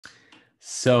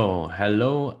So,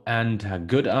 hello and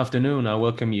good afternoon. I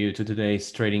welcome you to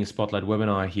today's Trading Spotlight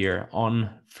webinar here on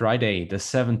Friday, the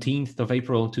 17th of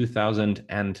April,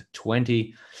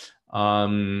 2020.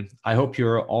 I hope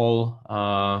you're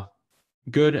all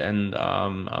good and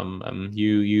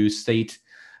you stayed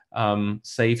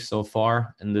safe so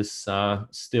far in this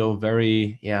still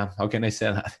very, how can I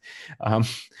say that?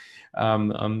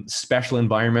 Special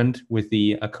environment with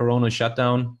the Corona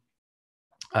shutdown.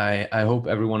 I hope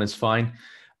everyone is fine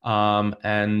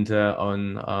and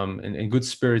in good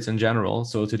spirits in general.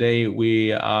 So today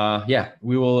we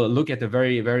will look at a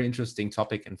very interesting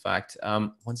topic. In fact,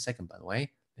 1 second, by the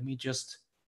way, let me just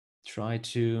try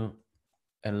to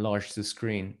enlarge the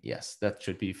screen. Yes, that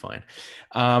should be fine.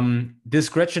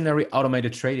 Discretionary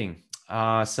automated trading.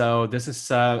 So this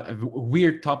is a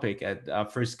weird topic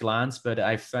at first glance, but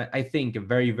I think a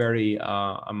very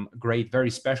great, very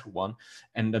special one.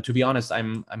 And to be honest,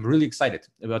 I'm really excited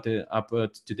about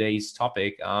today's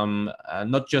topic.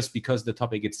 Not just because the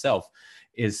topic itself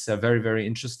is very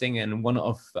interesting and one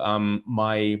of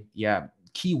my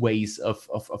key ways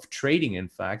of trading, in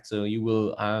fact. So you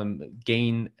will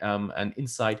gain an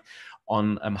insight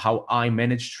on how I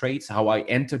manage trades, how I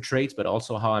enter trades, but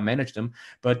also how I manage them.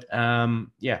 But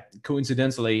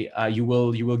coincidentally, you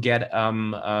will get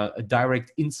a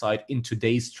direct insight in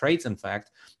today's trades, in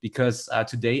fact, because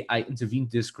today I intervened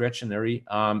discretionary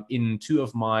in two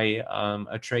of my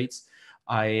trades.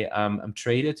 I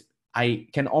traded. I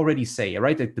can already say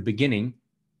right at the beginning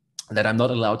that I'm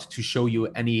not allowed to show you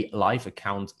any live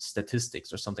account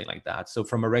statistics or something like that. So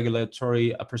from a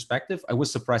regulatory perspective, I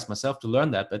was surprised myself to learn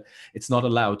that, but it's not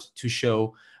allowed to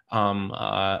show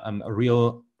a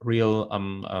real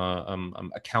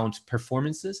account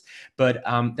performances. But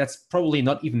that's probably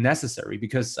not even necessary,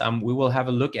 because we will have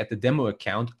a look at the demo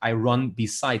account I run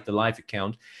beside the live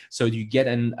account, so you get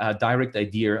a direct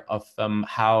idea of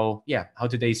how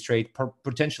today's trade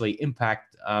potentially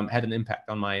had an impact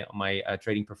on my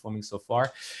trading performance so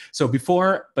far. So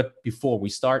before we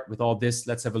start with all this,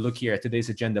 let's have a look here at today's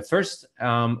agenda. First,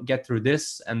 get through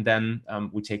this, and then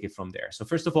we take it from there. So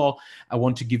first of all, I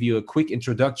want to give you a quick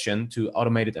introduction to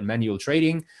automated and manual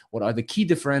trading. What are the key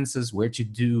differences? Where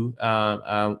do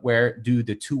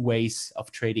the two ways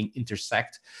of trading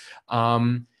intersect?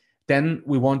 Then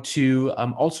we want to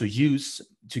also use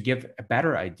to give a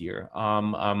better idea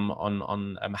on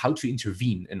how to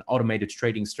intervene in automated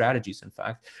trading strategies, in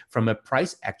fact, from a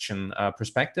price action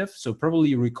perspective. So probably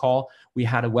you recall we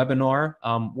had a webinar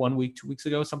 1 week, 2 weeks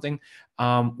ago, something,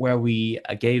 where we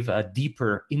gave a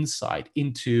deeper insight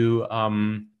into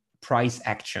price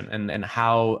action and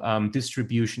how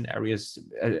distribution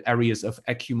areas of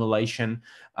accumulation,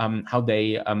 how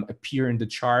they appear in the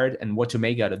chart, and what to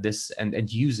make out of this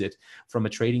and use it from a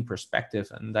trading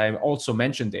perspective. And I also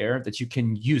mentioned there that you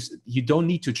don't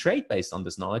need to trade based on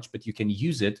this knowledge, but you can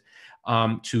use it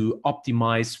to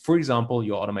optimize, for example,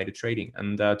 your automated trading.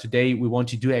 And today we want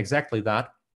to do exactly that.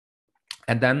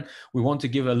 And then we want to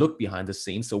give a look behind the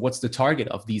scenes. So what's the target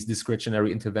of these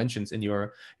discretionary interventions in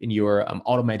your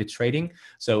automated trading?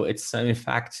 So it's in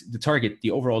fact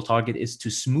the overall target is to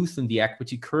smoothen the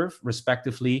equity curve,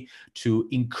 respectively, to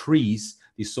increase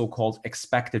the so-called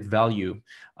expected value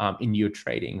in your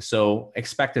trading. So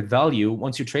expected value,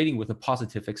 once you're trading with a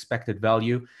positive expected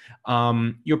value,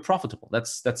 you're profitable.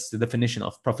 That's the definition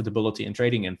of profitability in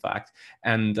trading, in fact.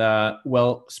 And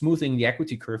smoothing the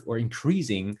equity curve or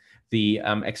increasing the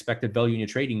expected value in your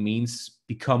trading means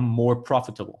become more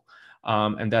profitable.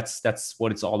 And that's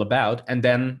what it's all about. And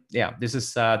then, this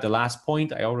is the last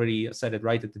point. I already said it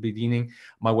right at the beginning,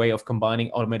 my way of combining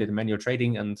automated and manual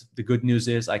trading. And the good news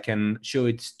is I can show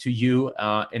it to you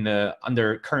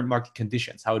under current market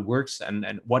conditions, how it works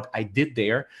and what I did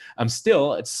there.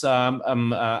 Still, it's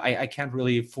I can't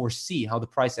really foresee how the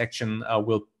price action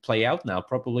will play out now.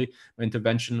 Probably my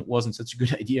intervention wasn't such a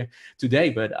good idea today,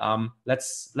 but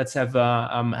let's have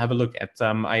a look at.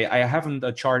 I haven't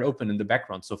a chart open in the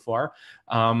background so far,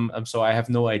 so I have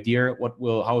no idea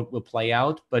how it will play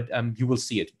out, but you will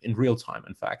see it in real time,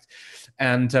 in fact.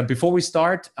 And before we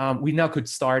start, we now could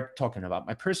start talking about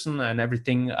my person and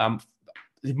everything.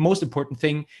 The most important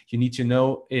thing you need to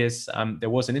know is there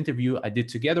was an interview I did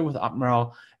together with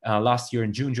Admiral last year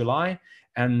in June, July,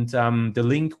 and the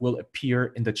link will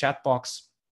appear in the chat box.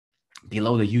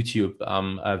 below the YouTube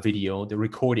video, the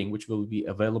recording, which will be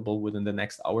available within the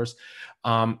next hours.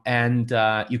 And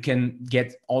you can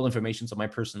get all information on my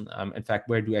person. In fact,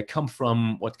 where do I come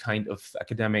from? What kind of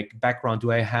academic background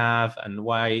do I have? And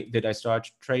why did I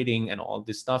start trading and all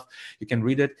this stuff? You can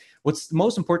read it. What's the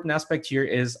most important aspect here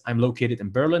is I'm located in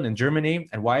Berlin, in Germany.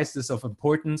 And why is this of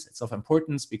importance? It's of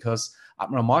importance because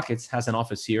Admiral Markets has an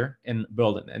office here in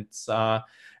Berlin. And it's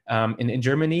in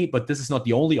Germany, but this is not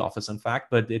the only office, in fact,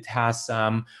 but it has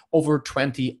over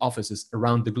 20 offices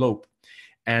around the globe.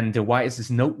 And why is this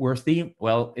noteworthy?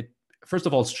 Well, it first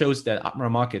of all shows that Admiral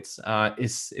Markets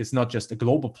is not just a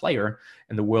global player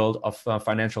in the world of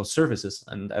financial services,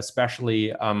 and especially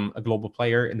a global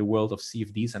player in the world of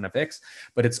CFDs and FX,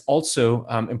 but it's also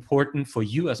important for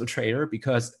you as a trader,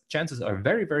 because chances are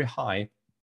very, very high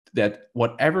that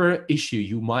whatever issue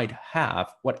you might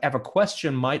have, whatever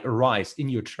question might arise in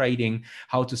your trading,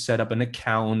 how to set up an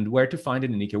account, where to find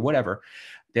an indicator, whatever,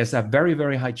 there's a very,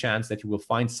 very high chance that you will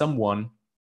find someone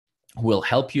who will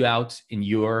help you out in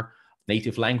your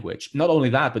native language. Not only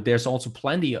that, but there's also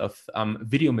plenty of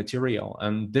video material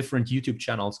and different YouTube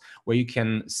channels where you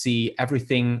can see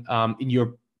everything in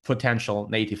your potential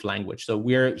native language. So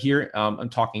we're here, I'm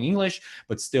talking English,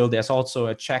 but still there's also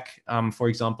a Czech, for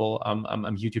example,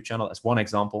 YouTube channel as one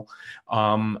example,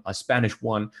 a Spanish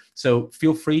one. So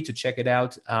feel free to check it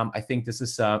out. I think this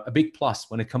is a big plus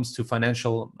when it comes to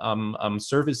financial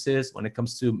services, when it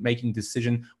comes to making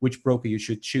decision which broker you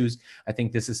should choose. I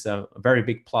think this is a very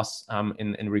big plus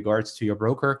in regards to your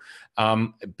broker,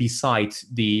 besides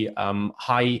the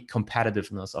high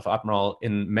competitiveness of Admiral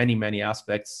in many, many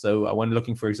aspects. So when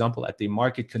looking, for example, at the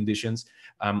market conditions,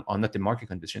 or not the market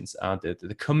conditions,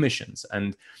 the commissions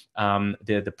and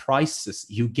the prices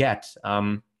you get,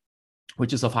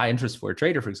 which is of high interest for a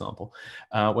trader, for example.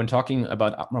 When talking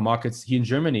about Admiral Markets here in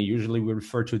Germany, usually we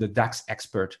refer to the DAX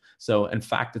expert. So in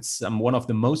fact, it's one of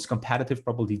the most competitive,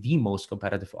 probably the most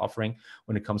competitive offering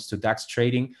when it comes to DAX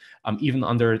trading, even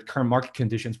under current market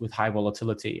conditions with high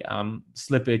volatility,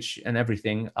 slippage and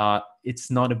everything. It's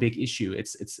not a big issue.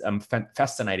 It's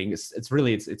fascinating. It's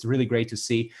really great to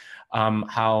see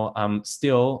how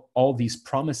still all these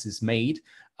promises made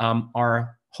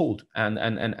are hold, and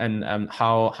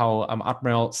how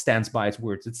Admiral stands by its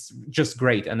words. It's just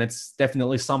great, and it's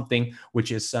definitely something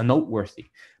which is noteworthy.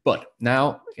 But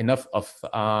now enough of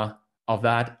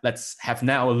that. Let's have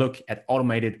now a look at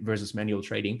automated versus manual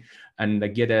trading and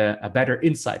get a better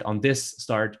insight on this.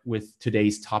 Start with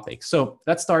today's topic. So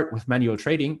let's start with manual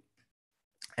trading.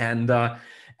 And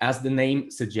as the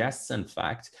name suggests, in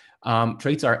fact,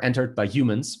 trades are entered by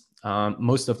humans.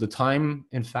 Most of the time,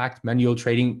 in fact, manual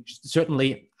trading,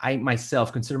 certainly I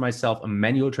myself consider myself a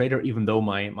manual trader, even though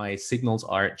my signals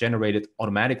are generated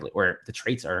automatically, or the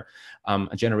trades are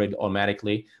generated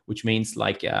automatically, which means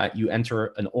like you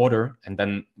enter an order, and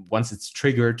then once it's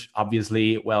triggered,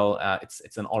 obviously, well,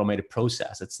 it's an automated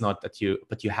process. It's not that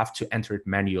but you have to enter it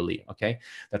manually. Okay,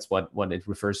 that's what it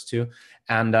refers to.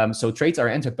 And so trades are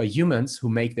entered by humans who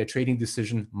make their trading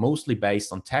decision mostly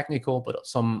based on technical, but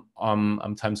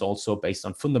sometimes also based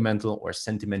on fundamental or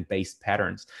sentiment-based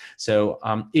patterns. So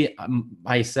I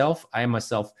myself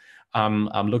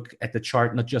look at the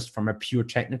chart not just from a pure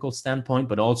technical standpoint,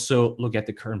 but also look at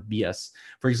the current BS.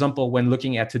 For example, when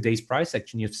looking at today's price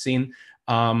action, you've seen,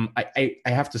 I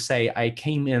have to say, I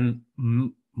came in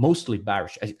mostly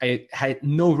bearish. I had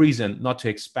no reason not to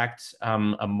expect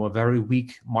a very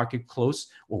weak market close,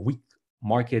 or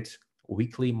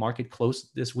weekly market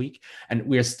close this week, and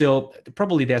we're still,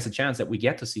 probably there's a chance that we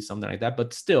get to see something like that,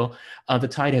 but still the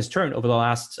tide has turned over the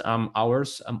last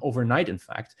hours, overnight, in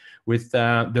fact, with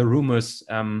the rumors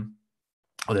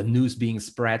or the news being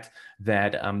spread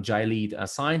that Gilead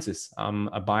Sciences,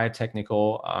 a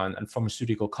biotechnical and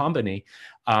pharmaceutical company,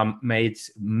 made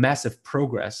massive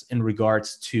progress in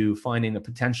regards to finding a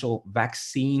potential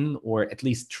vaccine or at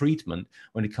least treatment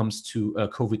when it comes to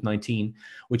COVID-19,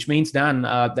 which means then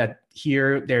that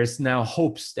here there's now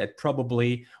hopes that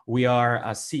probably we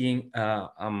are seeing a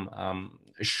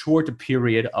shorter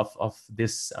period of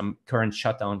this current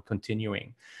shutdown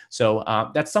continuing. So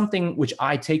that's something which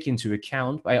I take into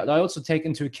account. I also take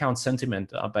into account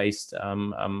sentiment-based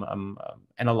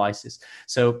analysis.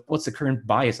 So what's the current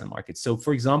bias in markets? So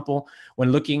for example,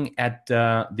 when looking at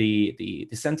the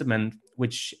sentiment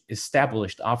which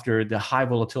established after the high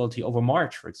volatility over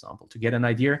March, for example, to get an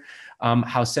idea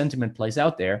how sentiment plays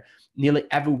out there, nearly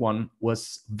everyone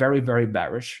was very, very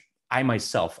bearish. I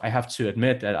myself, I have to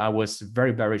admit that I was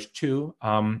very bearish too.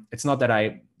 It's not that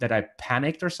I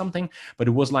panicked or something, but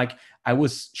it was like I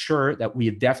was sure that we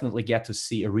definitely get to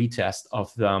see a retest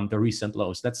of the recent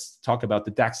lows. Let's talk about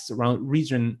the DAX around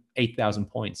region 8,000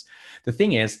 points. The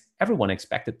thing is, everyone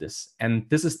expected this, and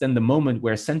this is then the moment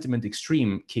where sentiment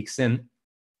extreme kicks in,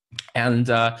 and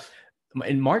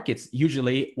in markets,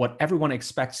 usually what everyone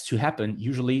expects to happen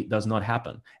usually does not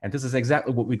happen. And this is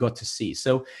exactly what we got to see.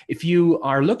 So if you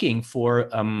are looking for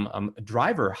a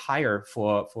driver higher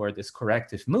for this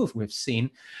corrective move we've seen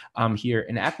here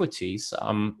in equities,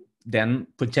 then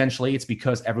potentially it's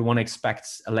because everyone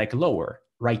expects a leg lower.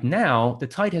 Right now, the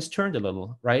tide has turned a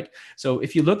little, right? So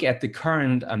if you look at the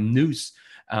current news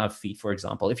feed, for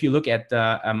example, if you look at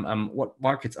what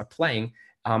markets are playing,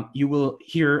 you will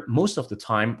hear most of the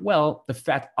time, well, the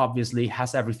Fed obviously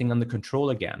has everything under control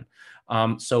again.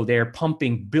 So they're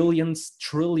pumping billions,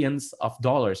 trillions of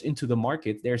dollars into the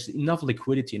market. There's enough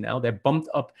liquidity now. They bumped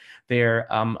up their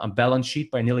balance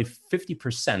sheet by nearly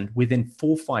 50% within 4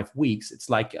 or 5 weeks. It's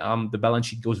like the balance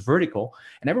sheet goes vertical,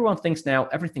 and everyone thinks now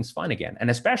everything's fine again. And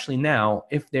especially now,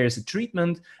 if there's a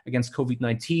treatment against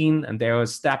COVID-19 and there are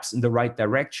steps in the right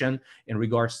direction in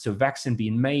regards to vaccine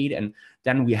being made, and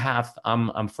then we have,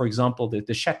 for example,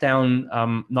 the shutdown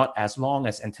not as long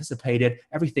as anticipated,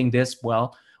 everything this,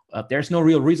 well, there's no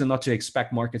real reason not to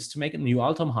expect markets to make a new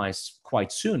all-time highs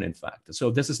quite soon, in fact. So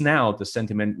this is now the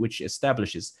sentiment which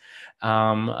establishes.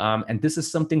 And this is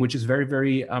something which is very,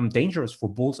 very dangerous for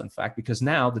bulls, in fact, because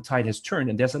now the tide has turned,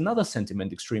 and there's another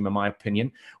sentiment extreme, in my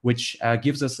opinion, which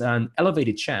gives us an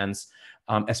elevated chance,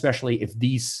 especially if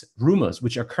these rumors,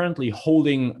 which are currently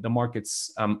holding the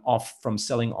markets off from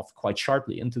selling off quite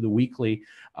sharply into the weekly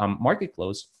market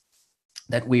close,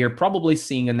 that we are probably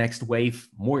seeing a next wave,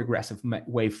 more aggressive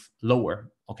wave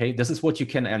lower. Okay, this is what you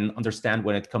can understand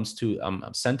when it comes to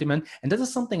sentiment. And this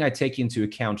is something I take into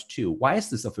account too. Why is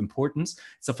this of importance?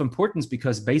 It's of importance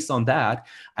because based on that,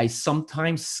 I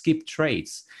sometimes skip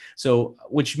trades. So,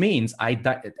 which means I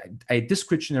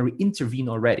discretionary intervene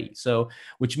already. So,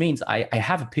 which means I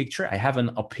have a picture, I have an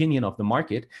opinion of the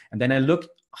market, and then I look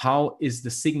how is the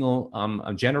signal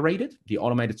generated, the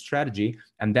automated strategy.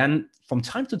 And then from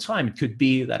time to time, it could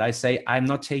be that I say, I'm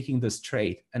not taking this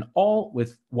trade, and all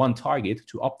with one target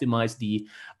to optimize the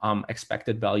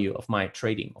expected value of my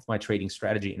trading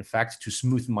strategy, in fact, to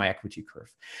smoothen my equity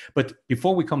curve. But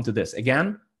before we come to this,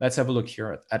 again, let's have a look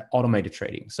here at automated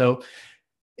trading. So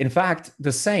in fact,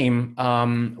 the same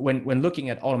when looking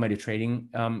at automated trading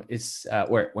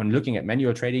or when looking at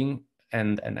manual trading,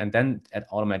 and then at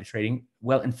automated trading,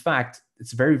 well, in fact,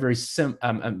 it's very, very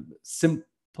simple.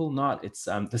 Not it's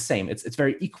the same. It's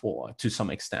very equal to some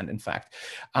extent, in fact,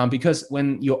 because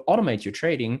when you automate your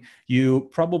trading, you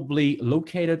probably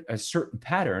located a certain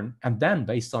pattern, and then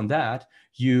based on that,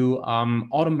 you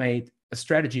automate a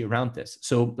strategy around this.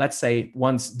 So let's say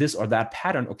once this or that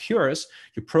pattern occurs,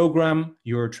 you program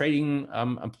your trading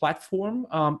platform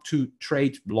to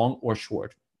trade long or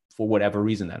short, for whatever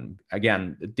reason. And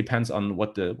again, it depends on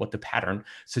what the pattern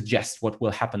suggests what will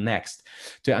happen next,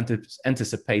 to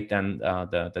anticipate then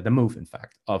the move, in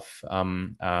fact, of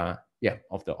the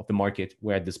market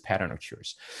where this pattern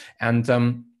occurs.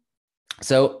 And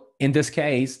so in this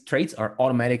case, trades are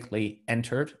automatically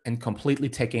entered and completely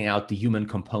taking out the human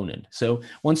component. So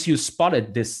once you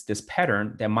spotted this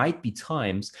pattern, there might be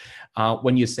times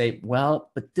when you say,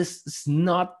 well, but this is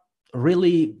not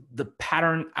really the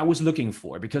pattern I was looking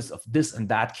for because of this and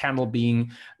that candle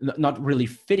being not really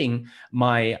fitting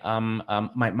my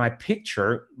my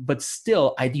picture, but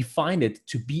still I defined it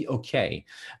to be okay.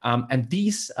 And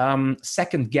these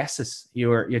second guesses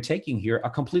you're taking here are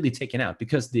completely taken out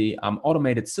because the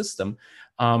automated system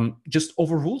just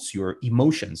overrules your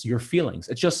emotions, your feelings.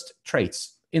 It just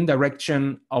trades in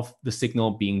direction of the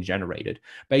signal being generated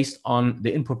based on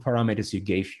the input parameters you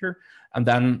gave here. And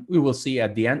then we will see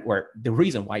at the end where the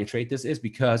reason why you trade this is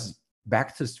because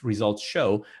backtest results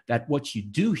show that what you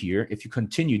do here, if you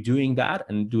continue doing that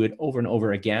and do it over and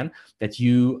over again, that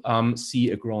you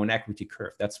see a growing equity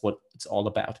curve. That's what it's all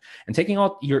about. And taking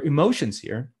out your emotions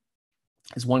here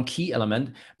is one key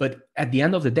element. But at the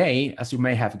end of the day, as you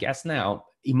may have guessed now,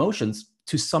 emotions,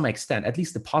 to some extent, at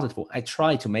least the positive, I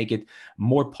try to make it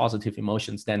more positive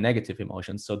emotions than negative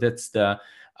emotions. So that's the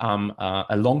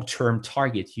a long-term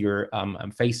target you're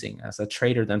facing as a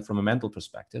trader than from a mental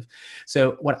perspective.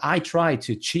 So what I try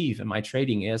to achieve in my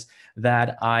trading is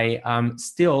that I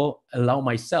still allow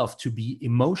myself to be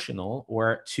emotional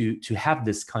or to have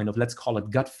this kind of, let's call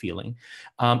it gut feeling.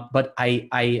 But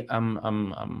I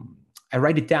I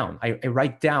write it down. I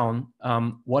write down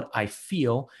what I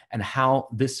feel and how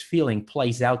this feeling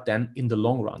plays out then in the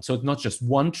long run. So it's not just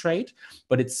one trade,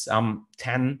 but it's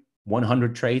 10,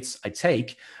 100 trades I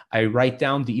take. I write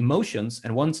down the emotions,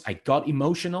 and once I got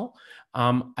emotional,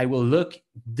 I will look,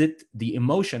 did the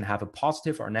emotion have a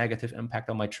positive or negative impact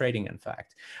on my trading, in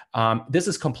fact. This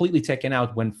is completely taken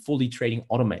out when fully trading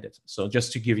automated. So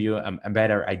just to give you a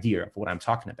better idea of what I'm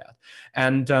talking about.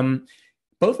 And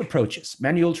both approaches,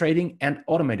 manual trading and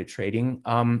automated trading,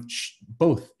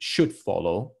 both should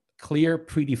follow clear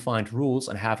predefined rules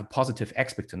and have a positive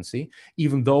expectancy,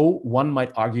 even though one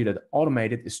might argue that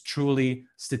automated is truly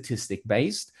statistic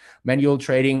based. Manual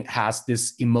trading has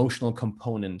this emotional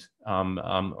component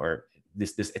or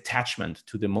this attachment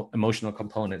to the emotional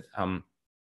component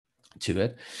to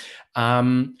it.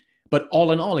 But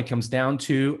all in all, it comes down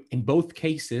to, in both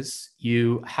cases,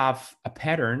 you have a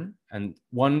pattern, and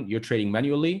one, you're trading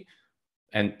manually,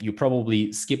 and you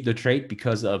probably skip the trade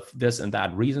because of this and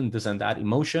that reason, this and that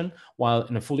emotion, while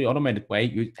in a fully automated way,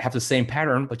 you have the same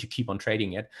pattern, but you keep on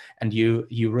trading it, and you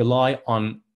rely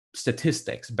on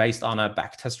statistics based on a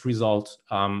backtest result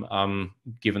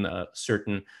given a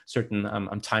certain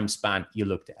time span you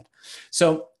looked at.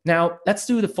 So now let's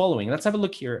do the following. Let's have a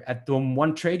look here at the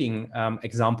one trading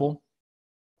example,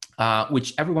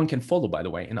 which everyone can follow, by the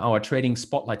way, in our Trading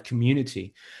Spotlight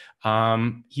community.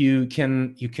 You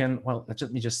can, well,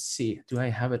 let me just see. Do I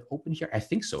have it open here? I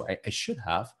think so. I should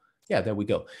have. Yeah, there we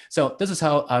go. So this is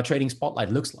how Trading Spotlight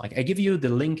looks like. I give you the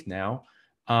link now.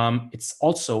 It's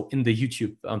also in the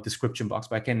YouTube description box,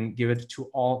 but I can give it to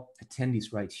all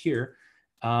attendees right here.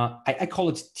 I call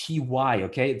it TY,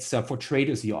 okay? It's for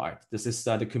Traders Yard. This is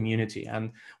the community.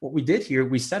 And what we did here,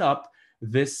 we set up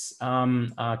this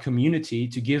community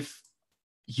to give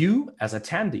you as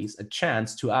attendees a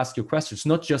chance to ask your questions,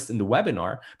 not just in the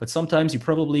webinar, but sometimes you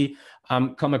probably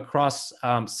come across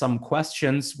some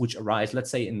questions which arise, let's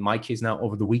say in my case now,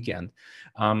 over the weekend.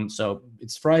 So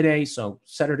it's Friday, so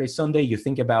Saturday, Sunday, you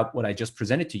think about what I just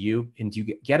presented to you and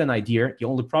you get an idea. The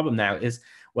only problem now is,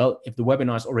 well, if the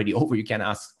webinar is already over, you can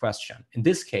ask a question. In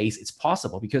this case, it's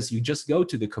possible because you just go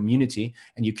to the community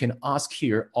and you can ask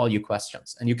here all your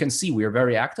questions. And you can see we are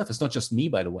very active. It's not just me,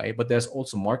 by the way, but there's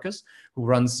also Marcus, who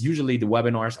runs usually the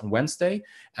webinars on Wednesday.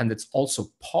 And it's also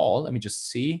Paul. Let me just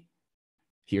see.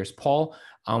 Here's Paul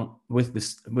with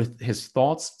his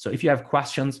thoughts. So if you have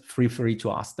questions, feel free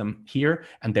to ask them here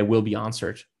and they will be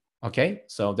answered. Okay,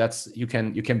 so that's, you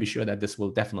can be sure that this will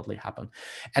definitely happen.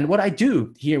 And what I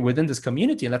do here within this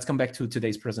community, and let's come back to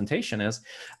today's presentation, is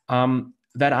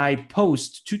that I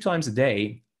post 2 times a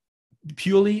day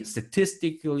purely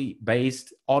statistically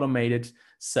based automated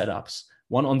setups,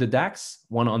 one on the DAX,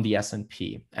 one on the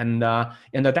S&P. And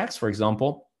in the DAX, for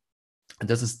example, and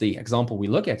this is the example we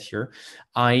look at here,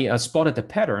 I spotted a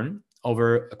pattern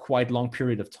over a quite long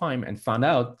period of time and found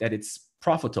out that it's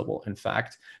profitable, in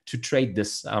fact, to trade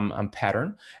this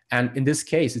pattern. And in this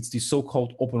case, it's the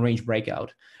so-called open range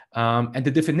breakout. And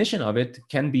the definition of it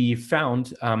can be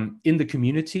found in the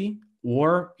community,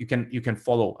 or you can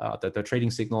follow the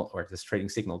trading signal, or this trading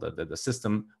signal, the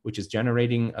system which is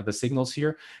generating the signals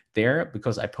here, there,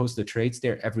 because I post the trades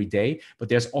there every day. But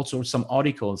there's also some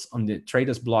articles on the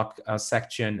traders blog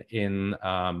section in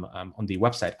on the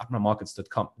website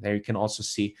agmamarkets.com. There you can also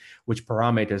see which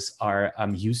parameters are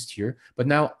used here. But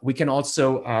now we can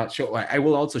also I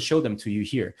will also show them to you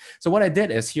here. So what I did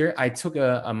is here I took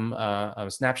a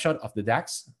snapshot of the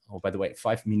DAX. Oh, by the way,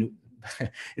 5 minutes.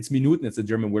 It's Minuten, it's a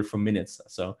German word for minutes.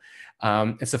 So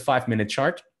it's a 5-minute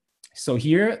chart. So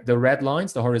here, the red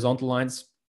lines, the horizontal lines,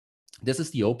 this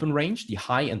is the open range, the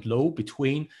high and low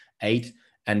between 8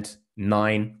 and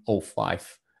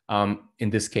 905. In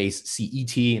this case,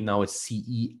 CET, now it's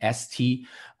CEST,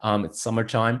 it's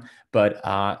summertime. But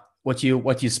what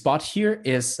you spot here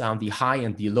is the high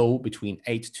and the low between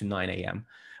 8 to 9 a.m.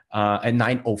 At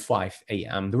 9:05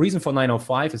 a.m. The reason for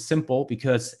 9:05 is simple,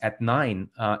 because at 9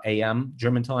 a.m.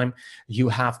 German time, you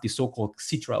have the so-called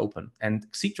Xetra open. And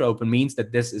Xetra open means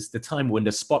that this is the time when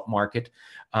the spot market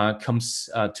comes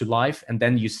to life, and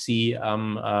then you see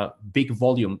big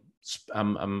volume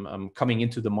coming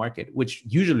into the market, which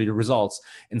usually results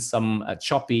in some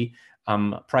choppy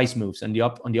price moves and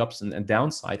on the ups and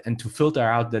downside. And to filter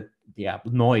out that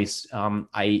noise,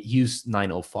 I use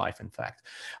 9:05, in fact.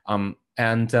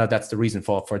 And that's the reason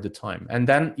for the time. And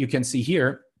then you can see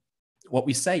here, what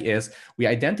we say is we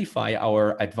identify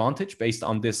our advantage based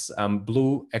on this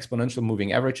blue exponential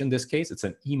moving average. In this case, it's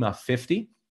an EMA 50.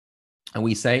 And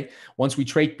we say, once we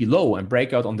trade below and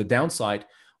break out on the downside,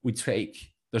 we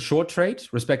take the short trade,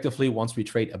 respectively. Once we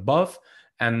trade above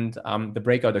and the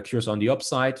breakout occurs on the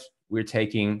upside, we're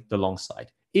taking the long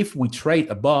side. If we trade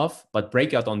above, but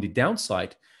break out on the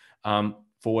downside,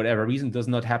 for whatever reason, does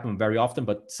not happen very often,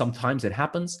 but sometimes it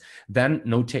happens, then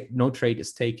no trade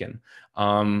is taken.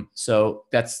 So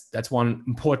that's one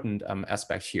important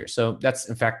aspect here. So that's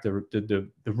in fact the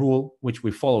rule which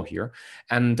we follow here.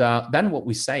 And then what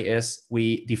we say is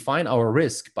we define our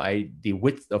risk by the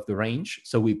width of the range.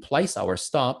 So we place our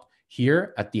stop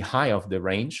here at the high of the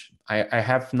range. I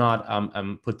have not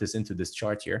put this into this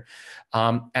chart here.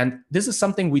 And this is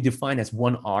something we define as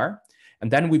 1R. And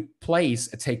then we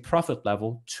place a take profit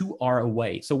level 2R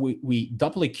away. So we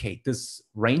duplicate this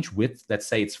range width. Let's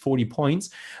say it's 40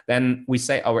 points. Then we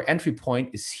say our entry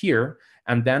point is here.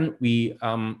 And then we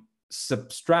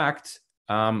subtract,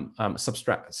 I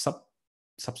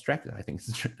think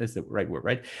is the right word,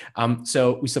 right?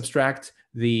 So we subtract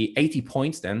the 80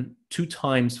 points then, 2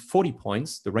 times 40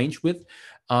 points, the range width,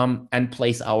 and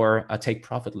place our take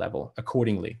profit level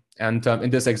accordingly. And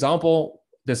in this example,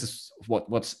 this is what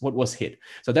was hit.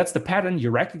 So that's the pattern you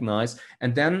recognize.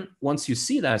 And then once you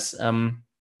see this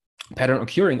pattern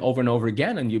occurring over and over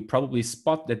again, and you probably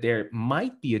spot that there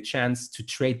might be a chance to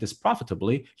trade this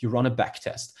profitably, you run a back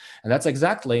test. And that's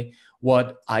exactly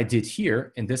what I did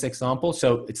here in this example.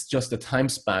 So it's just a time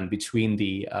span between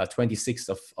the 26th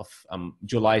of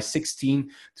July 16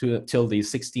 till the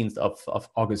 16th of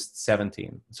August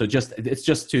 17. So it's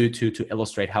just to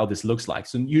illustrate how this looks like.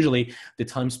 So usually the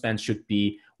time span should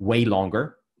be way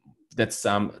longer. That's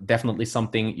definitely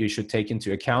something you should take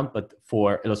into account, but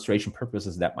for illustration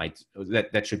purposes,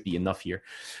 that should be enough here.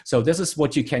 So this is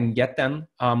what you can get then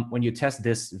when you test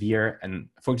this via,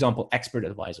 for example, expert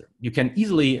advisor. You can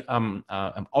easily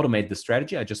automate the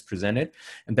strategy I just presented,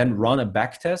 and then run a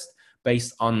back test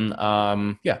based on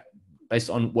based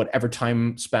on whatever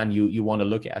time span you want to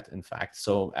look at, in fact.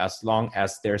 So as long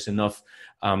as there's enough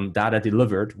data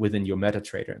delivered within your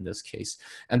MetaTrader in this case.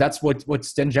 And that's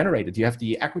what's then generated. You have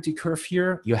the equity curve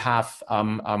here. You have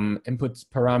input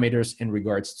parameters in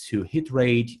regards to hit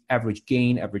rate, average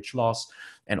gain, average loss,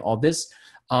 and all this.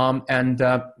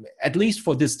 At least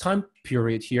for this time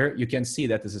period here, you can see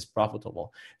that this is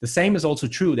profitable. The same is also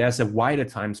true. There's a wider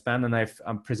time span, and I've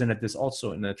presented this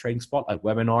also in a Trading Spotlight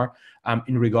webinar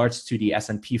in regards to the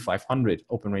S&P 500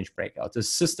 open range breakout. The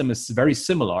system is very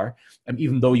similar,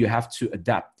 even though you have to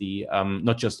adapt the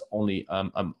not just only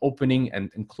opening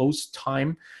and close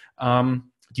time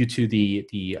due to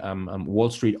the Wall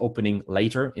Street opening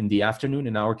later in the afternoon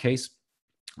in our case,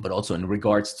 but also in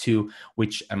regards to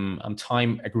which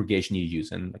time aggregation you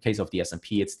use. In the case of the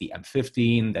S&P, it's the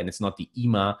M15, then it's not the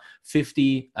EMA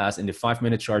 50 as in the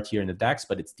 5-minute chart here in the DAX,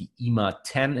 but it's the EMA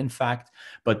 10 in fact,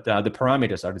 but the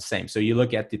parameters are the same. So you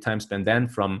look at the time span then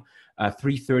from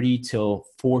 3:30 till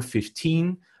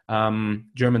 4:15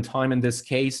 German time in this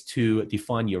case to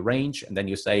define your range, and then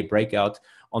you say breakout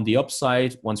on the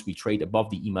upside once we trade above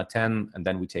the EMA 10, and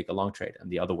then we take a long trade, and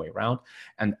the other way around.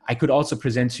 And I could also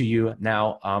present to you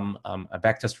now a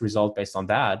backtest result based on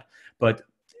that, but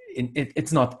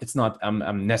it's not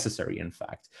necessary, in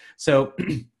fact. So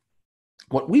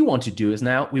what we want to do is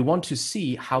now we want to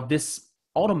see how this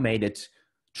automated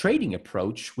trading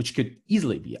approach, which could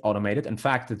easily be automated. In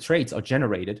fact, the trades are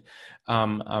generated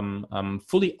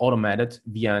fully automated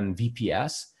via an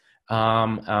VPS.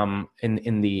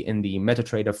 In the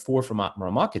MetaTrader 4 from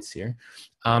Atmara Markets here.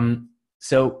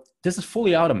 So this is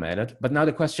fully automated, but now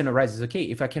the question arises, okay,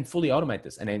 if I can fully automate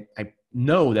this and I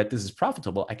know that this is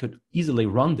profitable, I could easily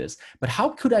run this, but how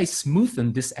could I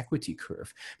smoothen this equity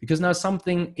curve? Because now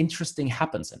something interesting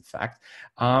happens, in fact,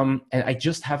 and I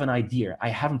just have an idea. I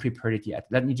haven't prepared it yet.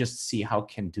 Let me just see how I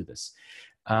can do this.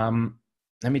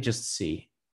 Let me just see.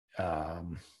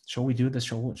 Shall we do this?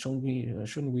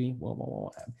 Shouldn't we?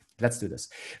 Well, let's do this.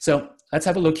 So let's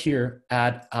have a look here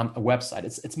at a website.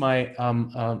 It's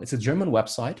a German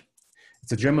website.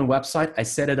 It's a German website. I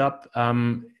set it up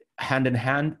hand in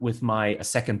hand with my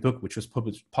second book, which was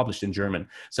published in German.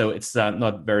 So it's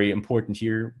not very important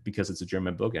here because it's a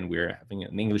German book and we're having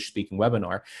an English-speaking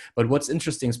webinar. But what's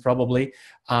interesting is probably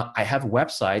I have a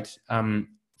website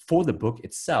for the book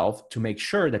itself to make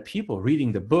sure that people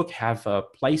reading the book have a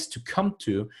place to come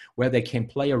to where they can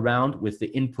play around with the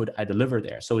input I deliver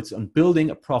there. So it's on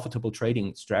building a profitable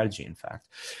trading strategy, in fact.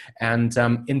 And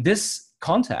in this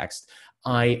context,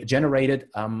 I generated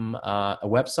a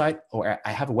website, or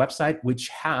I have a website which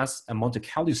has a Monte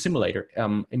Carlo simulator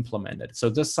implemented. So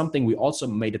that's something we also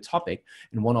made a topic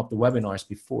in one of the webinars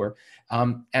before.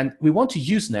 And we want to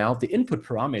use now the input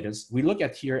parameters. We look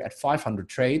at here at 500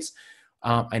 trades.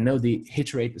 I know the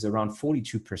hit rate is around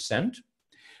 42%.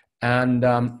 And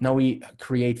now we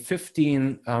create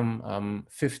 15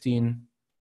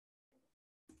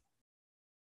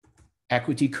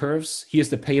 equity curves. Here's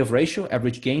the payoff ratio,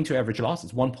 average gain to average loss.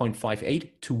 It's 1.58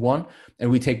 to 1.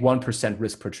 And we take 1%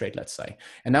 risk per trade, let's say.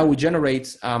 And now we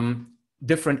generate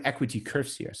different equity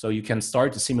curves here. So you can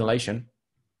start the simulation.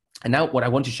 And now what I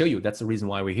want to show you, that's the reason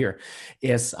why we're here,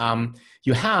 is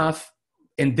you have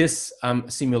in this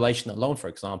simulation alone, for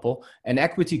example, an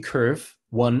equity curve,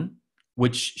 one,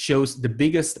 which shows the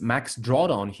biggest max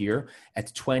drawdown here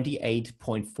at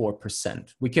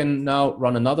 28.4%. We can now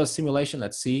run another simulation.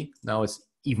 Let's see. Now it's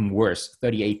even worse,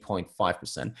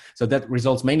 38.5%. So that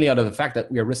results mainly out of the fact that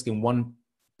we are risking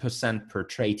 1% per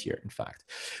trade here, in fact.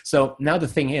 So now the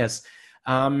thing is,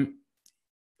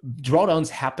 drawdowns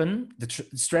happen, the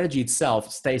strategy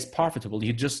itself stays profitable.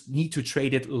 You just need to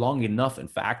trade it long enough, in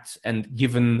fact, and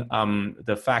given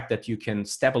the fact that you can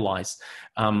stabilize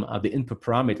the input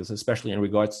parameters, especially in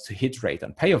regards to hit rate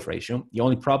and payoff ratio. The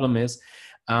only problem is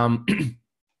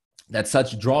that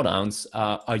such drawdowns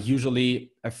are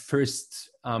usually a first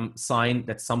sign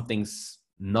that something's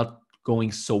not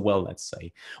going so well, let's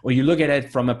say. Or you look at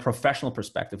it from a professional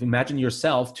perspective. Imagine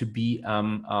yourself to be,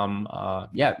 you're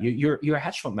a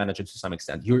hedge fund manager to some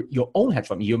extent. You're your own hedge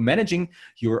fund. You're managing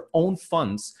your own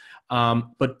funds,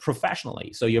 but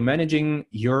professionally. So you're managing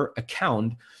your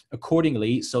account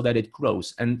accordingly so that it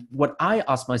grows. And what I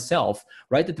ask myself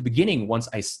right at the beginning, once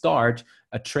I start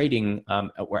a trading,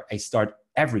 where I start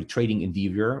every trading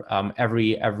endeavor,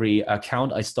 every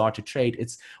account I start to trade,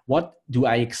 it's what do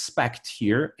I expect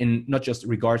here in not just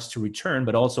regards to return,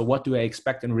 but also what do I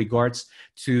expect in regards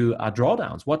to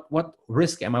drawdowns? What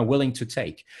risk am I willing to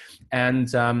take?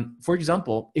 And for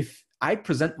example, if I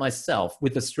present myself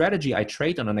with the strategy I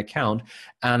trade on an account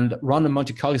and run a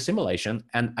Monte Carlo simulation,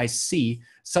 and I see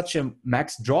such a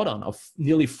max drawdown of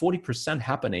nearly 40%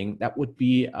 happening, that would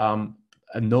be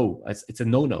a no. It's a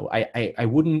no-no. I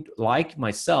wouldn't like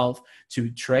myself to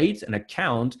trade an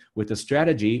account with a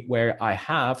strategy where I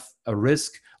have a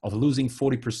risk of losing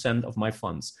 40% of my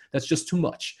funds. That's just too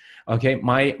much. Okay,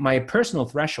 my personal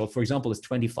threshold, for example, is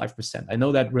 25%. I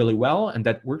know that really well, and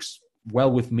that works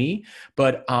well with me,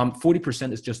 but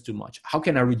 40% is just too much. How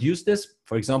can I reduce this?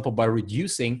 For example, by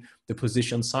reducing the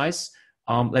position size.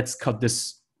 Let's cut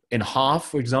this in half,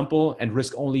 for example, and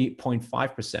risk only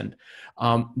 0.5%,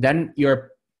 then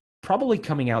you're probably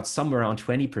coming out somewhere around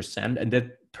 20%, and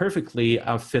that perfectly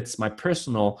fits my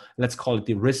personal, let's call it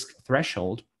the risk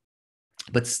threshold.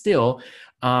 But still,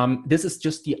 this is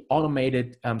just the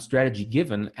automated strategy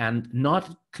given, and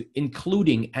not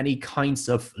including any kinds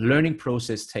of learning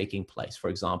process taking place, for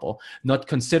example, not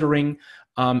considering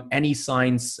any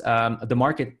signs the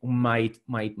market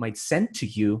might send to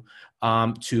you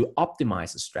to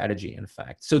optimize a strategy, in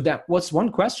fact. So that was one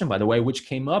question, by the way, which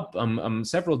came up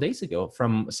several days ago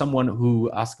from someone who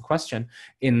asked a question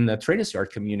in the Traders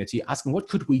Yard community, asking what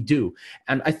could we do?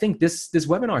 And I think this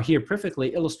webinar here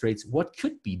perfectly illustrates what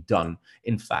could be done,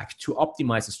 in fact, to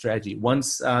optimize a strategy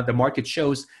once the market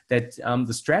shows that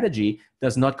the strategy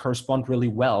does not correspond really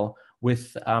well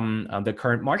with the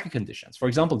current market conditions. For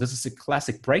example, this is a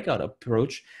classic breakout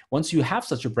approach. Once you have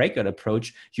such a breakout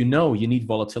approach, you know you need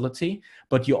volatility,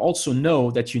 but you also know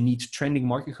that you need trending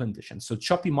market conditions. So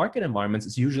choppy market environments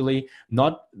is usually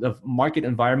not the market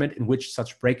environment in which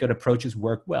such breakout approaches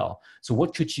work well. So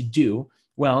what could you do?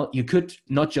 Well, you could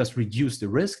not just reduce the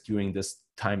risk during this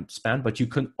time span, but you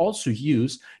can also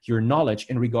use your knowledge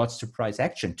in regards to price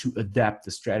action to adapt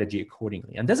the strategy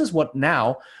accordingly. And this is what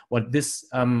this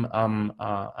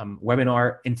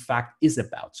webinar, in fact, is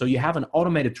about. So you have an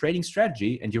automated trading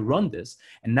strategy and you run this,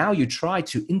 and now you try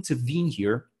to intervene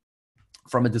here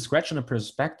from a discretionary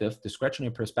perspective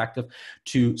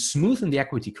to smoothen the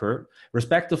equity curve,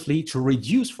 respectively to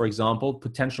reduce, for example,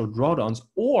 potential drawdowns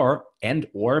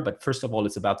but first of all,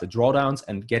 it's about the drawdowns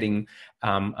and getting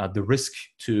the risk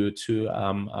to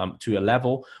a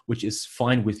level which is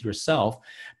fine with yourself.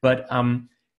 But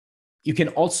you can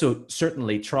also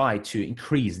certainly try to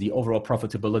increase the overall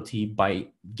profitability by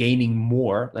gaining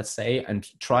more, let's say, and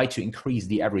try to increase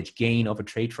the average gain of a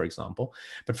trade, for example.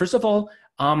 But first of all,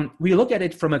 we look at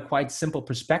it from a quite simple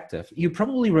perspective. You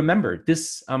probably remember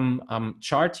this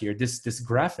chart here, this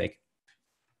graphic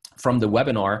from the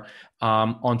webinar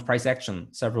on price action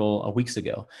several weeks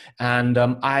ago. And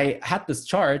I had this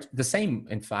chart, the same,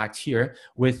 in fact, here,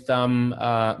 with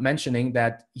mentioning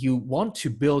that you want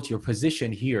to build your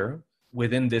position here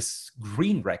within this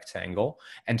green rectangle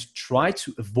and try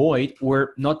to avoid,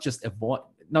 or not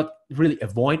really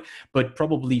avoid, but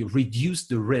probably reduce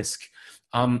the risk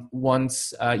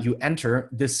once you enter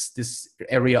this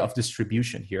area of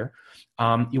distribution here.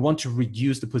 You want to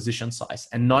reduce the position size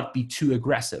and not be too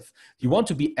aggressive. You want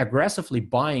to be aggressively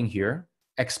buying here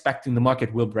expecting the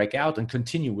market will break out and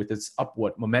continue with its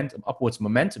upwards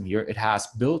momentum here. It has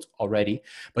built already,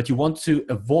 but you want to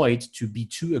avoid to be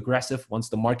too aggressive once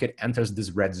the market enters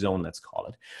this red zone, let's call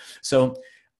it. So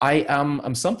I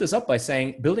summed this up by saying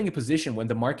building a position when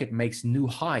the market makes new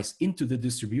highs into the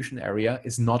distribution area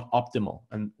is not optimal.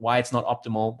 And why it's not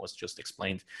optimal was just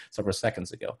explained several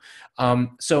seconds ago.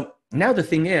 So now the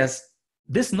thing is,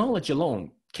 this knowledge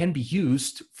alone can be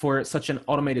used for such an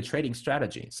automated trading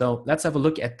strategy. So let's have a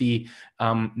look at the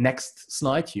next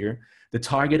slide here, the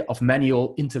target of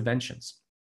manual interventions.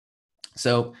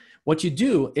 So what you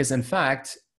do is, in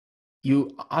fact,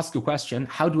 you ask a question,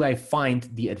 how do I find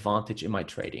the advantage in my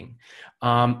trading?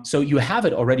 So you have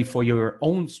it already for your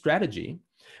own strategy,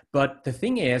 but the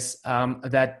thing is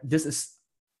that this is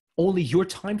only your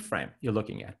time frame you're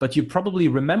looking at. But you probably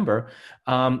remember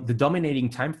the dominating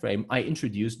time frame I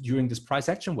introduced during this price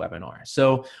action webinar.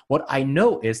 So what I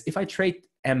know is if I trade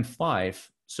M5,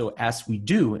 so as we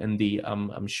do in the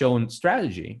shown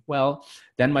strategy, well,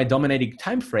 then my dominating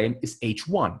time frame is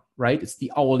H1, right? It's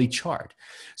the hourly chart.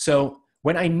 So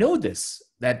when I know this,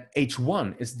 that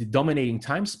H1 is the dominating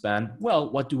time span,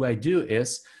 well, what do I do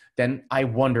is then I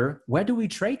wonder, where do we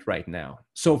trade right now?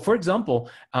 So for example,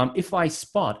 if I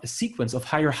spot a sequence of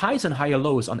higher highs and higher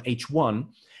lows on H1,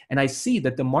 and I see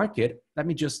that the market, let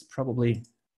me just probably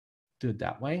do it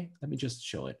that way. Let me just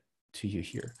show it to you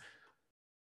here.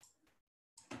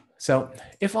 So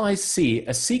if I see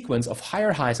a sequence of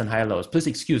higher highs and higher lows, please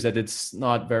excuse that it's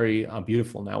not very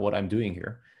beautiful now what I'm doing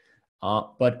here.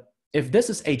 But if this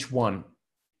is H1,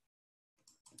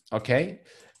 okay,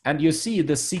 and you see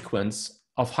the sequence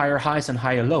of higher highs and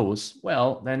higher lows,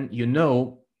 well, then you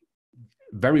know,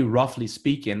 very roughly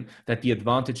speaking, that the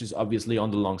advantage is obviously on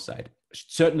the long side.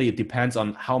 Certainly, it depends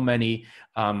on how many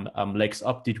legs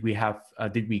up did we have,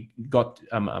 did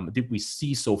we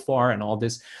see so far, and all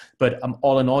this. But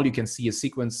all in all, you can see a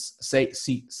sequence. Say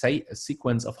a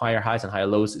sequence of higher highs and higher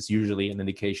lows is usually an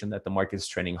indication that the market is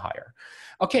trending higher.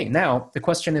 Okay, now the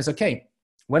question is, okay,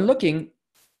 when looking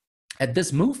at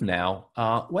this move now,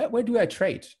 where do I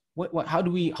trade? How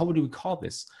do we call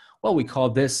this? Well, we call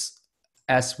this,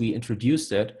 as we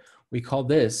introduced it, we call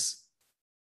this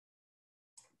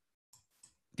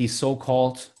the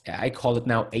so-called, I call it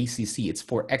now ACC, it's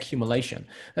for accumulation.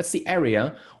 That's the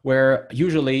area where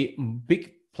usually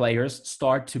big players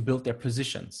start to build their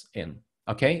positions in,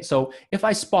 okay? So if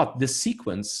I spot this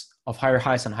sequence of higher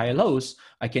highs and higher lows,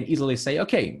 I can easily say,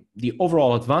 okay, the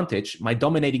overall advantage, my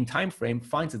dominating time frame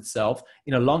finds itself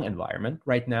in a long environment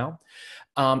right now.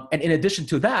 And in addition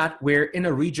to that, we're in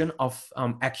a region of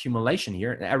accumulation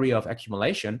here, an area of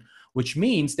accumulation, which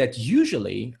means that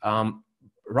usually,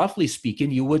 roughly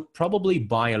speaking, you would probably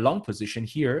buy a long position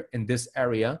here in this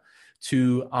area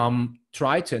to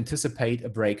try to anticipate a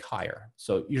break higher.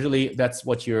 So usually that's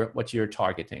what you're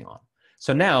targeting on.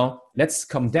 So now let's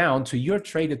come down to your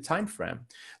traded time frame.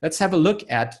 Let's have a look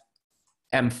at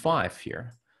M5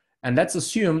 here. And let's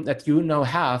assume that you now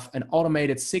have an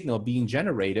automated signal being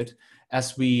generated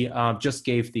as we just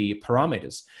gave the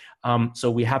parameters. So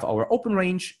we have our open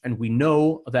range, and we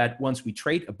know that once we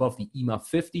trade above the EMA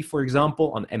 50, for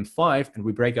example, on M5, and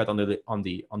we break out on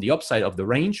the upside of the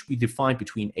range we defined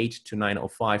between 8 to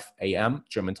 9:05 a.m.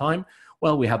 German time,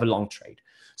 well, we have a long trade.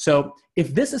 So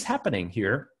if this is happening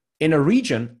here in a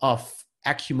region of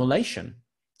accumulation,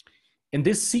 in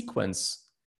this sequence,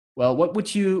 well, what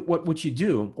would you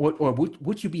do, or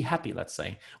would you be happy, let's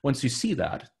say, once you see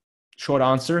that? Short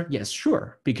answer, yes,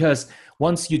 sure. Because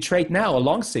once you trade now a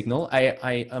long signal,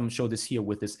 I show this here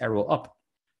with this arrow up.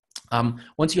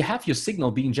 Once you have your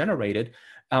signal being generated,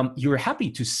 you're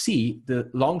happy to see the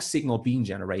long signal being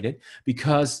generated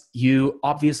because you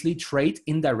obviously trade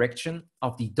in direction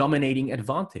of the dominating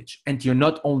advantage. And you're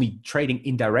not only trading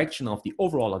in direction of the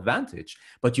overall advantage,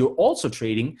 but you're also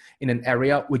trading in an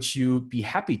area which you'd be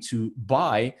happy to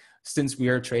buy, since we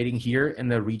are trading here in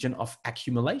the region of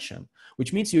accumulation,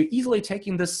 which means you're easily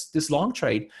taking this long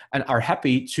trade and are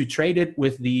happy to trade it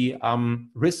with the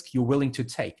risk you're willing to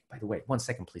take. By the way, 1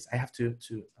 second, please. I have to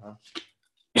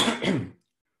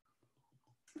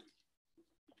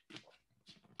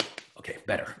okay,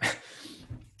 better.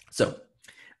 So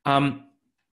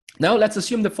now let's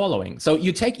assume the following. So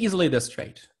you take easily this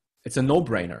trade. It's a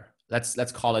no-brainer.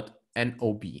 Let's call it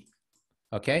NOB.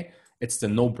 Okay, it's the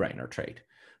no-brainer trade.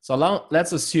 So now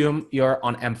let's assume you're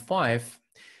on M5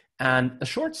 and a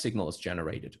short signal is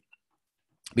generated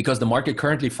because the market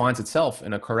currently finds itself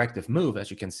in a corrective move,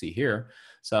 as you can see here.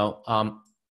 So,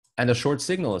 and a short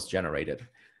signal is generated.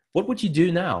 What would you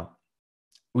do now?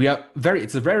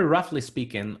 It's a very roughly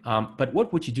speaking, but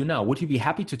what would you do now? Would you be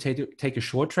happy to take a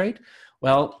short trade?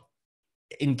 Well,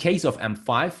 in case of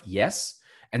M5, yes.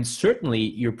 And certainly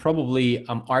you're probably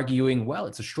arguing, well,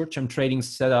 it's a short-term trading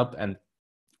setup and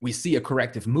we see a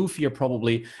corrective move here.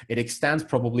 Probably it extends,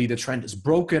 probably the trend is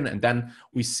broken. And then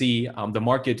we see the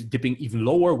market dipping even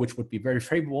lower, which would be very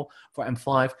favorable for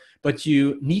M5. But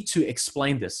you need to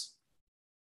explain this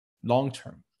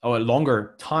long-term or a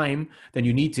longer time, then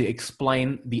you need to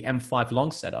explain the M5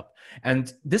 long setup.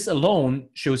 And this alone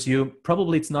shows you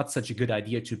probably it's not such a good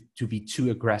idea to be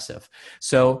too aggressive.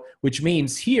 So, which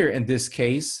means here in this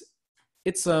case,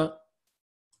 it's a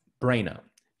brainer.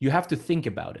 You have to think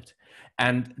about it.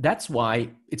 And that's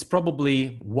why it's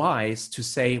probably wise to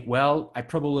say, well, I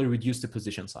probably reduce the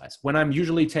position size. When I'm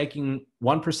usually taking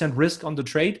 1% risk on the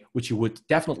trade, which you would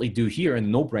definitely do here in a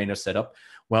no-brainer setup,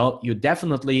 well, you're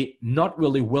definitely not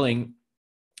really willing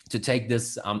to take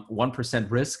this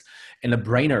 1% risk in a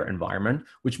brainer environment,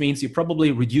 which means you're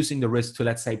probably reducing the risk to,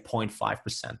 let's say,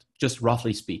 0.5%, just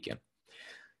roughly speaking.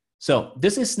 So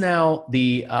this is now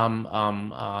the,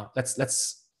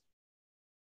 let's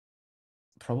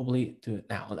probably do it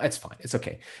now. That's fine. It's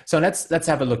okay. So let's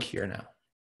have a look here now.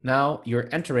 Now you're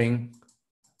entering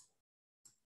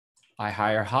a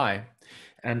higher high.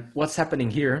 And what's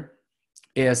happening here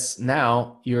is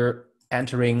now you're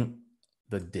entering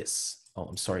the dis. Oh,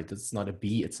 I'm sorry. That's not a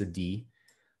B, it's a D.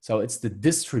 So it's the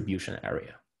distribution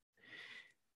area.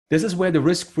 This is where the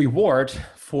risk reward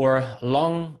for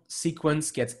long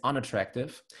sequence gets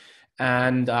unattractive.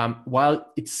 And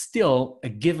while it's still a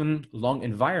given long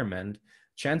environment,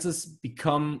 chances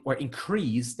become or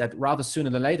increase that rather sooner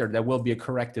than later there will be a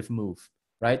corrective move,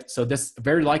 right? So this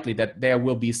very likely that there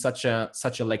will be such a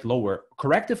like lower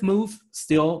corrective move.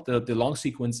 Still, the long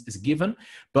sequence is given,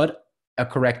 but a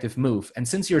corrective move. And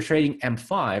since you're trading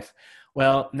M5,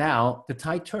 well, now the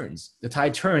tide turns. The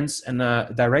tide turns in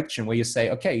a direction where you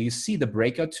say, okay, you see the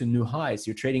breakout to new highs.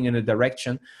 You're trading in a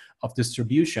direction of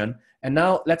distribution. And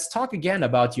now let's talk again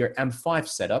about your M5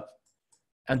 setup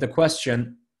and the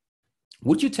question,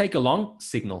 would you take a long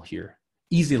signal here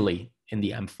easily in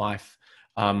the M5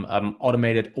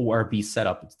 automated ORB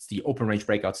setup? It's the open range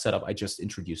breakout setup I just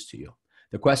introduced to you.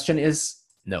 The question is,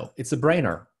 no, it's a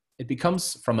brainer. It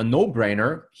becomes from a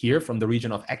no-brainer here from the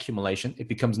region of accumulation. It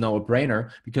becomes now a brainer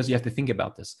because you have to think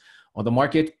about this. Or the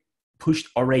market pushed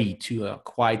already to a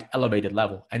quite elevated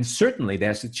level. And certainly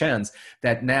there's a chance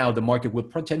that now the market will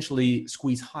potentially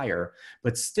squeeze higher,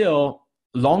 but still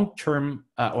long-term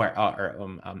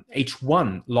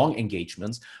H1 long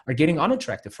engagements are getting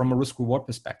unattractive from a risk-reward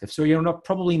perspective. So you're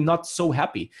probably not so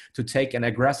happy to take an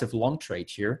aggressive long trade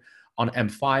here on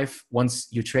M5 once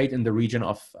you trade in the region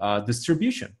of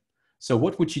distribution. So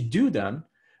what would you do then?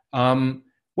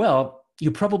 Well,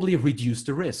 you probably reduce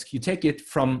the risk. You take it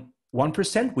from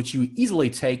 1%, which you easily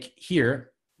take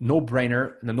here,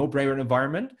 no-brainer in a no-brainer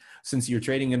environment, since you're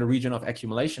trading in a region of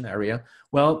accumulation area.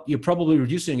 Well, you're probably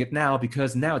reducing it now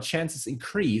because now chances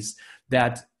increase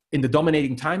that in the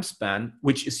dominating time span,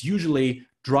 which is usually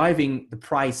driving the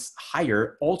price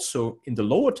higher also in the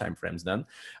lower time frames then,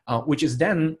 which is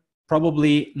then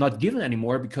probably not given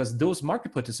anymore because those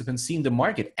market participants see in the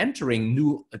market entering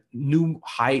new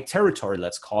high territory,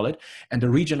 let's call it, and the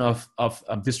region of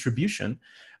distribution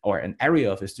or an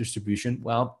area of this distribution,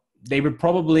 well, they would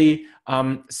probably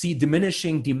see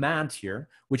diminishing demand here,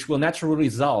 which will naturally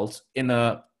result in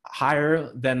a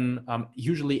higher than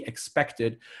usually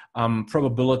expected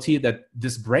probability that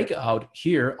this breakout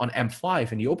here on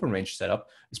M5 in the open range setup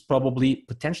is probably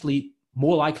potentially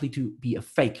more likely to be a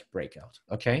fake breakout,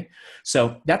 okay?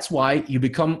 So that's why you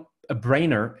become a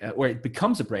brainer, or it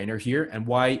becomes a brainer here, and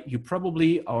why you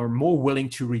probably are more willing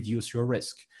to reduce your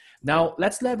risk. Now,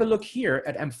 let's have a look here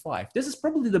at M5. This is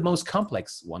probably the most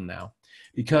complex one now,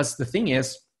 because the thing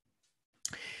is,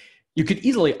 you could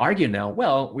easily argue now,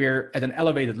 well, we're at an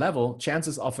elevated level,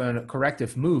 chances of a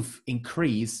corrective move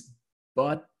increase,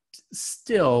 but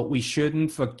still, we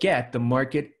shouldn't forget the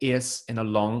market is in a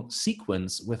long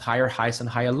sequence with higher highs and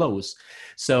higher lows.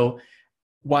 So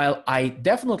while I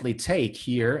definitely take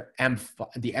here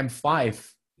the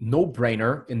M5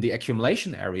 no-brainer in the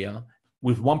accumulation area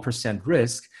with 1%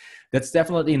 risk, that's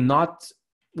definitely not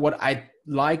what I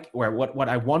like or what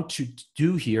I want to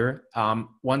do here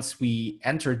once we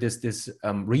enter this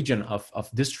region of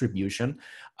distribution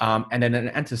and in an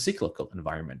anti-cyclical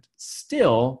environment.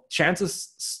 Still,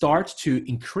 chances start to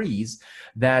increase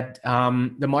that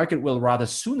the market will rather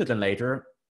sooner than later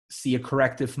see a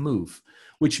corrective move,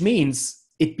 which means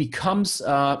it becomes,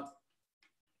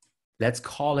 let's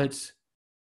call it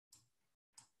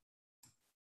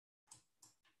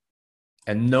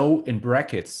a no in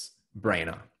brackets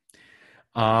brainer.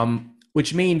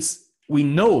 Which means we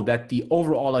know that the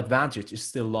overall advantage is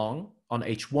still long on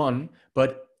H1,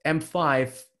 but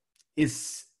M5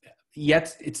 is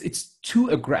yet it's too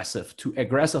aggressive to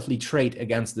aggressively trade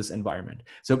against this environment.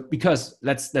 So because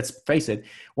let's face it,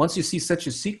 once you see such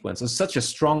a sequence or such a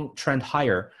strong trend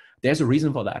higher, there's a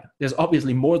reason for that. There's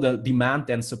obviously more the demand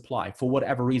than supply for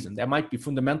whatever reason. There might be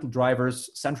fundamental drivers,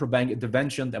 central bank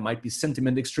intervention, there might be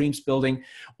sentiment extremes building,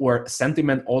 or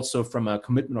sentiment also from a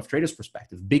commitment of traders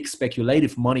perspective, big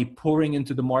speculative money pouring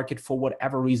into the market for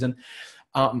whatever reason.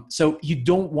 So you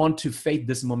don't want to fade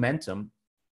this momentum.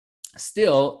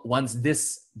 Still, once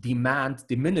this demand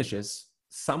diminishes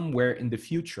somewhere in the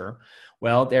future,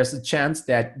 well, there's a chance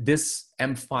that this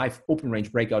M5 open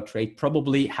range breakout trade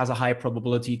probably has a high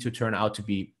probability to turn out to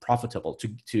be profitable,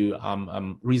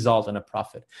 to result in a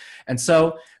profit. And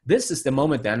so this is the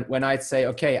moment then when I'd say,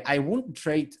 okay, I wouldn't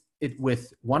trade it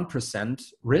with 1%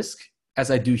 risk as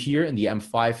I do here in the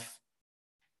M5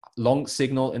 long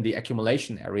signal in the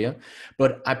accumulation area,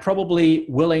 but I'm probably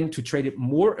willing to trade it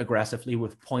more aggressively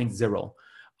with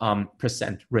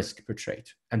 0.0% risk per trade.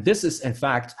 And this is in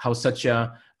fact how such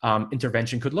a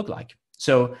intervention could look like.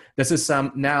 So this is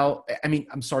now, I mean,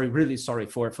 I'm sorry, really sorry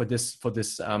for this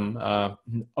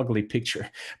ugly picture,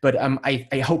 but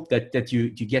I hope that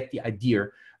you get the idea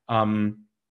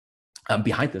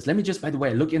behind this. Let me just, by the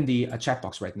way, look in the chat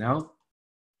box right now.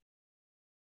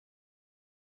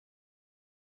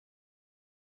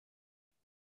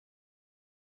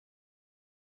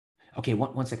 Okay,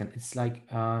 one second. It's like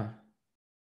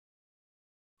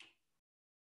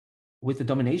with the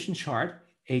domination chart,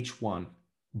 H1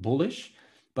 bullish,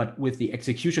 but with the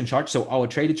execution chart, so our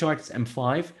traded chart is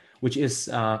M5, which is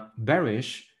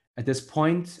bearish at this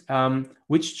point.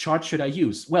 Which chart should I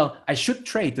use? Well, I should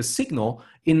trade the signal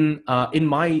in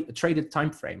my traded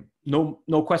time frame.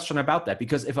 No question about that,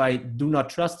 because if I do not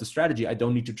trust the strategy, I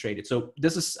don't need to trade it. So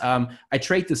this is, I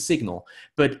trade the signal,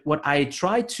 but what I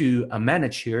try to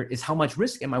manage here is how much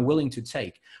risk am I willing to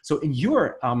take? So in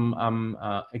your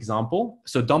example,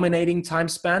 so dominating time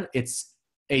span, it's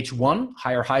H1,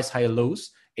 higher highs, higher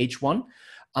lows, H1.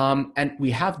 And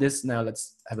we have this, now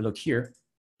let's have a look here.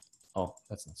 Oh,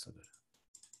 that's not so good.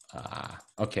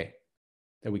 Okay,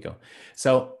 there we go.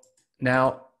 So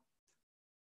now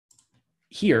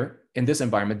here in this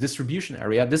environment, distribution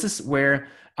area, this is where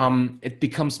it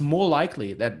becomes more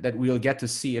likely that we'll get to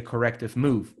see a corrective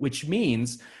move, which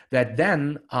means that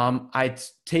then I'd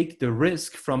take the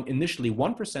risk from initially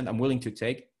 1% I'm willing to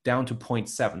take down to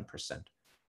 0.7%.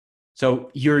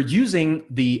 So you're using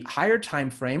the higher time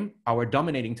frame, our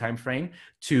dominating time frame,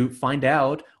 to find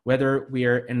out whether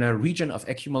we're in a region of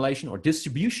accumulation or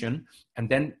distribution, and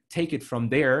then take it from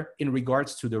there in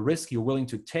regards to the risk you're willing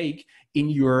to take in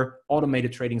your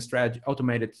automated trading strategy,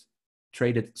 automated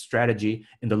traded strategy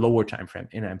in the lower time frame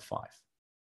in M5.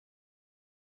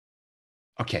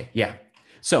 Okay, yeah.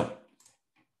 So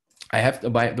I have to,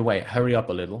 by the way, hurry up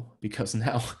a little because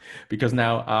now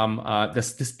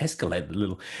this escalated a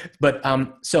little. But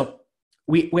so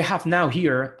we have now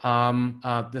here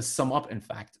the sum up, in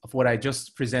fact, of what I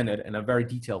just presented in a very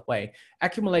detailed way.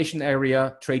 Accumulation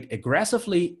area, trade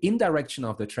aggressively in direction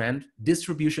of the trend.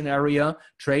 Distribution area,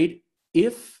 trade,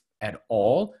 if at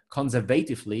all,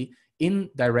 conservatively in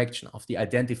direction of the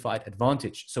identified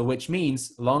advantage. So which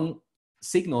means long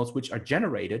signals which are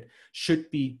generated should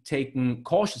be taken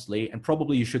cautiously, and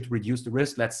probably you should reduce the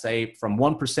risk. Let's say from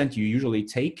 1% you usually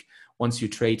take once you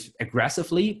trade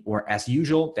aggressively, or as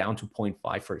usual down to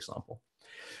 0.5, for example.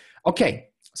 Okay,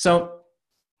 so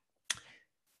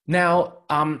now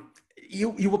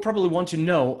you will probably want to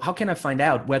know, how can I find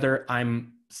out whether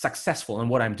I'm successful in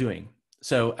what I'm doing?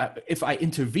 So if I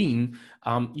intervene,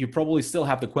 you probably still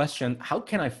have the question, how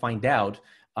can I find out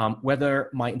whether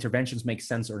my interventions make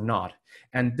sense or not?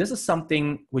 And this is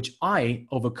something which I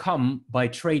overcome by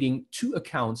trading two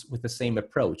accounts with the same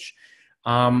approach.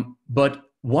 But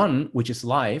one which is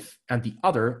live and the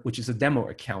other which is a demo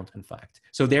account, in fact.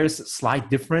 So there's a slight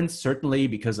difference, certainly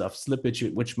because of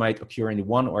slippage which might occur in the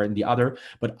one or in the other.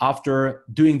 But after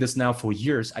doing this now for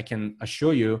years, I can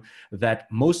assure you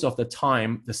that most of the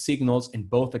time the signals in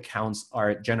both accounts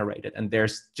are generated, and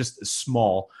there's just a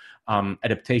small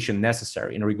adaptation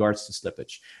necessary in regards to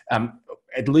slippage.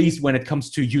 At least when it comes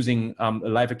to using a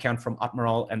live account from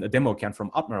Admiral and a demo account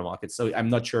from Admiral Markets. So I'm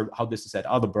not sure how this is at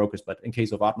other brokers, but in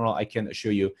case of Admiral, I can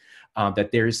assure you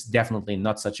that there is definitely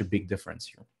not such a big difference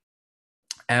here.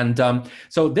 And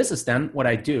so this is then what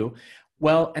I do.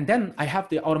 Well, and then I have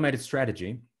the automated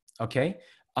strategy, okay,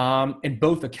 in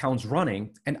both accounts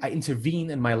running, and I intervene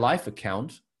in my live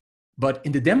account. But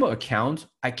in the demo account,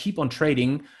 I keep on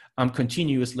trading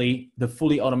continuously the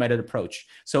fully automated approach.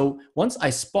 So once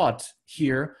I spot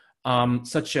here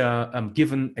such a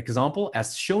given example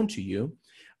as shown to you,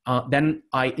 then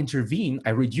I intervene, I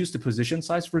reduce the position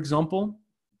size, for example,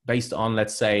 based on,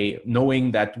 let's say,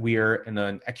 knowing that we're in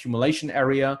an accumulation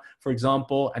area, for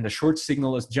example, and a short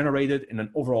signal is generated in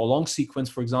an overall long sequence,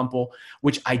 for example,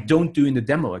 which I don't do in the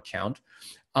demo account.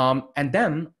 And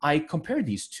then I compare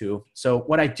these two. So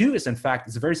what I do is, in fact,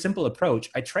 it's a very simple approach.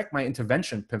 I track my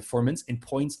intervention performance in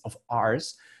points of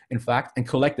R's, in fact, and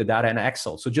collect the data in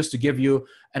Excel. So just to give you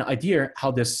an idea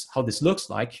how this looks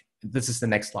like, this is the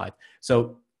next slide.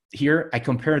 So here I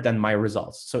compare then my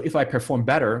results. So if I perform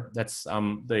better, that's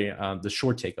the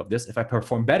short take of this. If I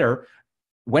perform better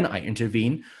when I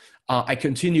intervene, I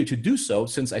continue to do so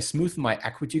since I smooth my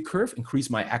equity curve, increase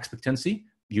my expectancy.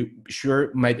 You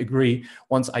sure might agree,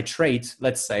 once I trade,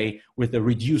 let's say, with a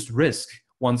reduced risk,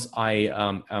 once I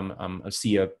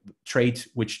see a trade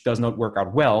which does not work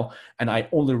out well, and I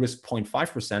only risk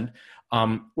 0.5%,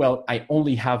 well, I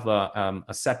only have a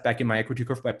setback in my equity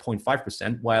curve by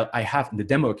 0.5%, while I have in the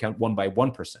demo account 1 by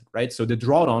 1%, right? So the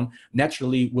drawdown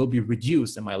naturally will be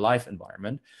reduced in my live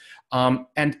environment.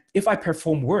 And if I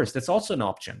perform worse, that's also an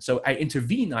option. So I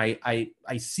intervene,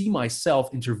 I see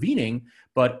myself intervening,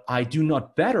 but I do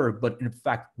not better, but in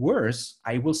fact worse,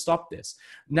 I will stop this.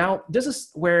 Now, this is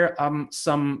where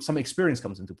some experience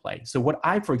comes into play. So what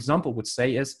I, for example, would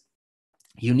say is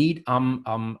you need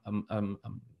a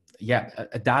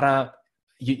data,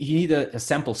 you need a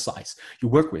sample size you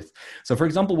work with. So for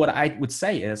example, what I would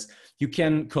say is you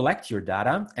can collect your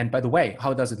data. And by the way,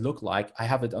 how does it look like? I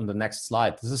have it on the next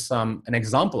slide. This is an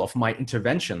example of my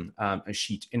intervention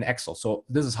sheet in Excel. So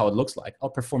this is how it looks like.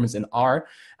 Outperformance in R.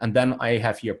 And then I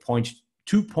have here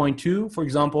 2.2, for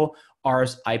example,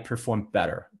 R's I perform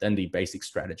better than the basic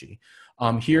strategy.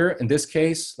 Here in this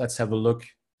case, let's have a look.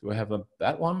 Do I have a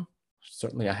bad one?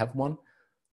 Certainly I have one.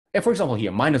 Yeah, for example,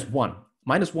 here, -1.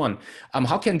 -1.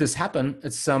 How can this happen?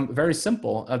 It's very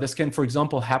simple. This can, for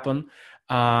example, happen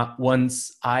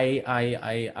once I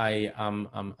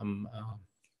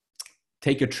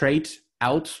take a trade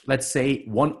out, let's say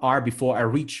 1 hour before I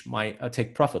reach my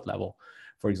take profit level,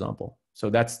 for example. So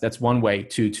that's one way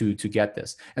to get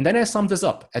this. And then I sum this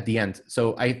up at the end.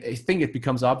 So I think it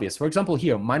becomes obvious. For example,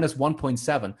 here,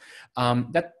 -1.7.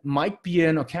 That might be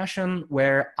an occasion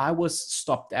where I was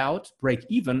stopped out, break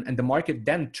even, and the market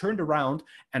then turned around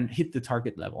and hit the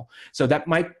target level. So that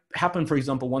might happen, for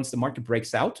example, once the market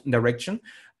breaks out in direction,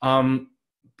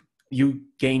 you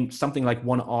gain something like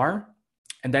 1 R,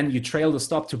 and then you trail the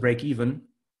stop to break even.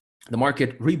 The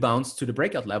market rebounds to the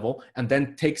breakout level and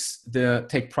then takes the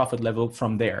take profit level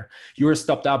from there. You are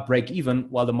stopped out break even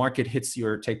while the market hits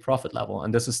your take profit level.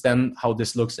 And this is then how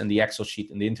this looks in the Excel sheet,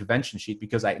 in the intervention sheet,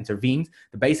 because I intervened.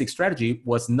 The basic strategy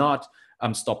was not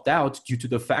stopped out due to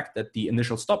the fact that the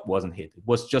initial stop wasn't hit. It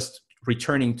was just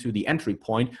returning to the entry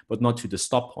point, but not to the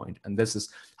stop point. And this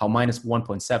is how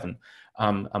 -1.7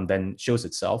 then shows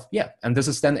itself. Yeah, and this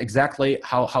is then exactly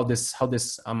how this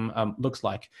looks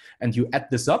like. And you add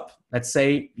this up. Let's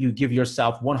say you give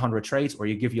yourself 100 trades, or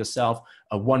you give yourself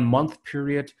a 1 month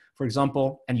period, for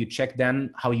example, and you check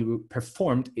then how you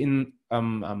performed in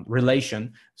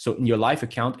relation. So in your live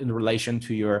account in relation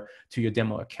to your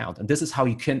demo account. And this is how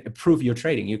you can improve your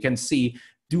trading. You can see,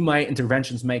 do my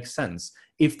interventions make sense?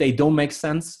 If they don't make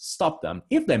sense, stop them.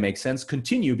 If they make sense,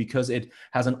 continue, because it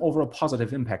has an overall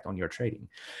positive impact on your trading.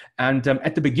 And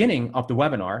at the beginning of the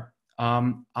webinar,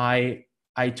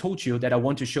 I told you that I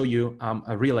want to show you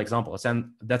a real example.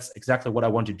 And that's exactly what I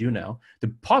want to do now.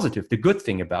 The good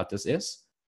thing about this is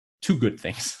two good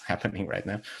things happening right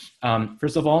now.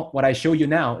 First of all, what I show you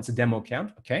now, it's a demo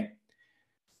account, okay?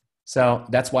 So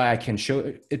that's why I can show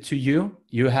it to you.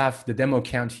 You have the demo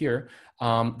account here.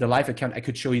 The live account, I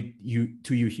could show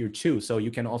you here too. So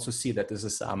you can also see that this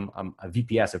is a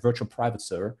VPS, a virtual private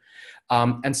server.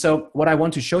 And so what I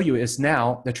want to show you is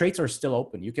now the trades are still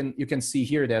open. You can see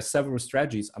here, there are several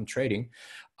strategies I'm trading.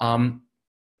 And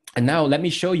now let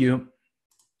me show you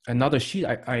another sheet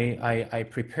I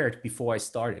prepared before I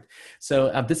started. So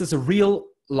this is a real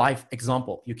live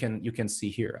example you can see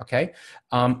here, okay?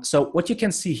 So what you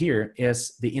can see here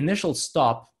is the initial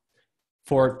stop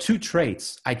for 2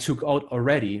 trades I took out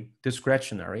already,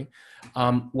 discretionary,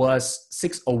 was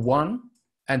 601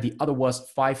 and the other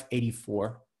was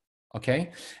 584,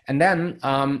 okay? And then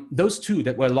those 2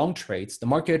 that were long trades, the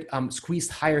market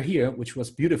squeezed higher here, which was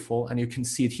beautiful, and you can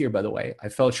see it here, by the way. I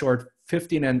fell short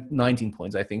 15 and 19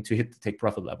 points, I think, to hit the take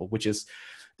profit level, which is,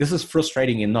 this is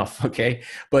frustrating enough, okay?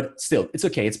 But still, it's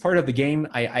okay. It's part of the game.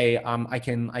 I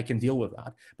can deal with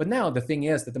that. But now the thing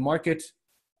is that the market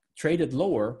traded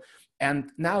lower,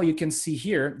 and now you can see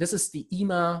here, this is the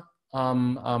EMA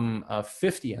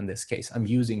 50 in this case I'm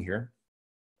using here.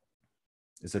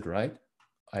 Is it right?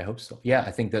 I hope so. Yeah,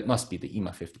 I think that must be the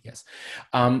EMA 50, yes.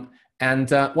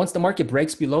 Once the market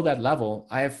breaks below that level,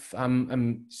 I've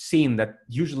seen that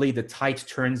usually the tide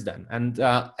turns then. And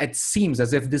it seems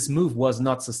as if this move was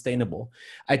not sustainable.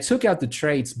 I took out the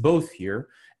trades both here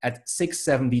at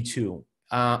 672.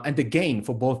 And the gain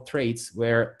for both trades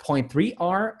were 0.3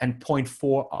 R and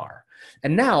 0.4 R.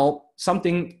 And now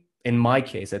something, in my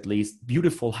case at least,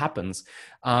 beautiful happens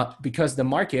because the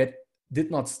market did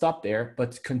not stop there,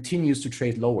 but continues to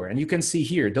trade lower. And you can see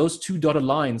here, those two dotted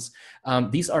lines,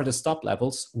 these are the stop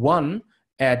levels. One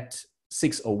at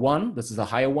 601, this is a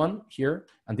higher one here,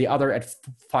 and the other at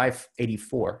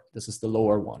 584, this is the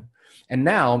lower one. And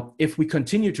now, if we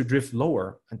continue to drift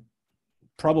lower, and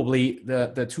probably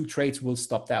the two trades will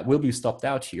be stopped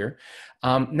out here.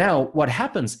 Now, what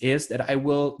happens is that I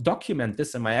will document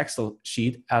this in my Excel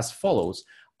sheet as follows.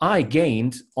 I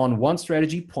gained on one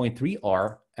strategy 0.3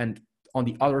 R and on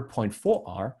the other 0.4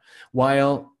 R,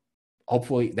 while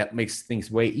hopefully that makes things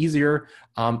way easier.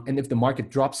 And if the market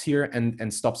drops here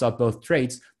and stops out both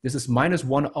trades, this is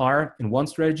 -1 R in one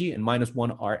strategy and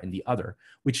 -1 R in the other,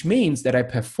 which means that I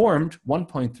performed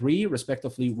 1.3,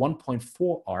 respectively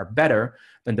 1.4 R better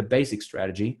than the basic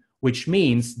strategy, which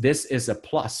means this is a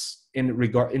plus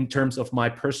in terms of my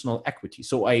personal equity.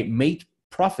 So I made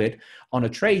profit on a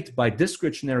trade by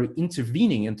discretionary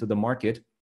intervening into the market,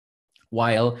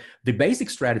 while the basic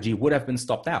strategy would have been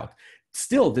stopped out.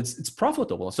 Still, it's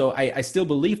profitable. So I still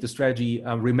believe the strategy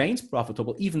remains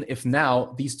profitable, even if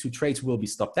now these two trades will be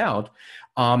stopped out.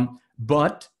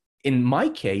 But in my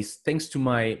case, thanks to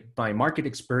my market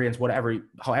experience,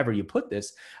 however you put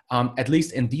this, at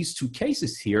least in these two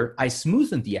cases here, I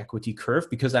smoothened the equity curve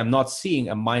because I'm not seeing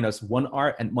a -1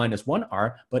 R and -1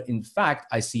 R, but in fact,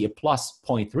 I see a plus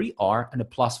 0.3 R and a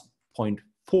plus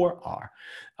 0.4 R,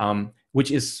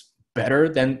 which is better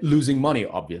than losing money,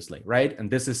 obviously, right?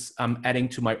 And this is adding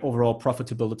to my overall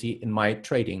profitability in my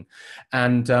trading.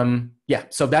 And yeah,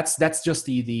 so that's just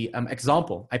the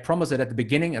example. I promised it at the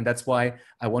beginning, and that's why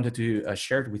I wanted to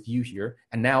share it with you here.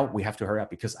 And now we have to hurry up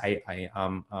because I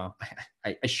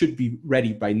should be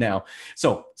ready by now.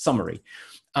 So summary,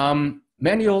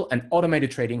 manual and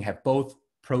automated trading have both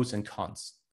pros and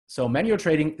cons. So manual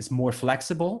trading is more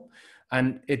flexible,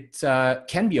 and it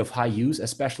can be of high use,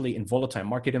 especially in volatile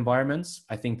market environments.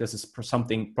 I think this is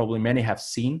something probably many have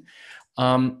seen.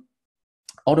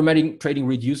 Automatic trading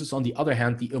reduces, on the other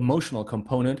hand, the emotional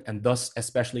component, and thus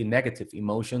especially negative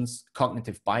emotions,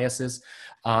 cognitive biases,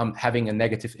 having a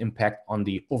negative impact on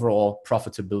the overall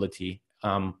profitability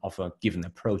of a given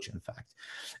approach, in fact.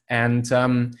 And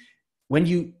when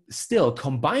you still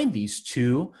combine these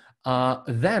two,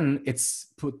 then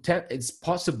it's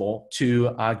possible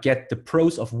to get the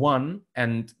pros of one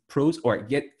and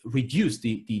reduce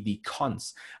the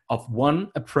cons of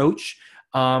one approach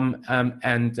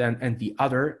and the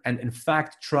other, and in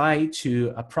fact try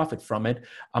to profit from it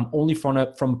only from a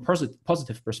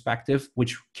positive perspective,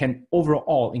 which can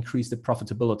overall increase the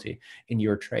profitability in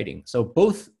your trading. So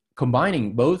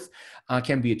combining both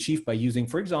can be achieved by using,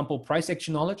 for example, price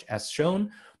action knowledge as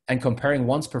shown, and comparing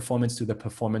one's performance to the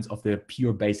performance of the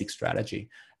pure basic strategy.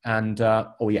 And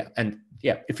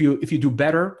if you do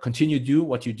better, continue to do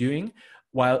what you're doing,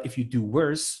 while if you do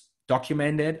worse,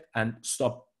 document it and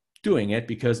stop doing it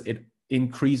because it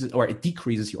increases or it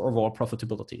decreases your overall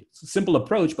profitability. It's a simple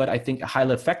approach, but I think a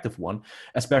highly effective one,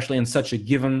 especially in such a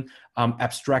given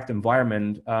abstract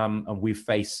environment we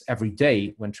face every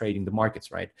day when trading the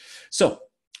markets, right? So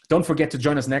don't forget to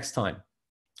join us next time.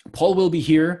 Paul will be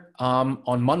here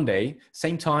on Monday,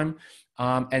 same time,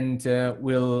 and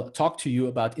we'll talk to you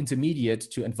about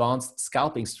intermediate to advanced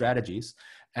scalping strategies.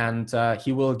 And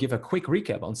he will give a quick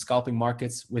recap on scalping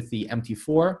markets with the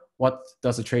MT4. What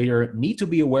does a trader need to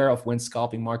be aware of when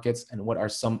scalping markets, and what are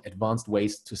some advanced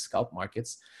ways to scalp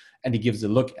markets? And he gives a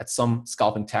look at some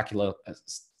scalping tactics,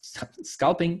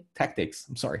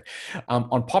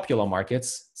 on popular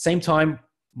markets. Same time,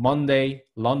 Monday,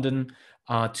 London,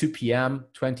 2 p.m.,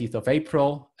 20th of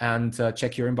April, and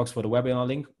check your inbox for the webinar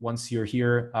link once you're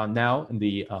here now in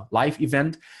the live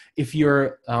event. If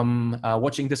you're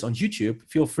watching this on YouTube,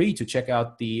 feel free to check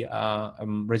out the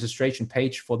registration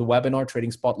page for the webinar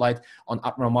Trading Spotlight on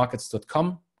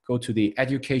admiralmarkets.com. Go to the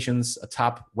Educations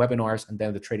tab, Webinars, and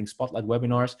then the Trading Spotlight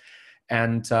webinars.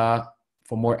 And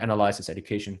for more analysis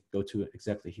education, go to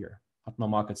exactly here,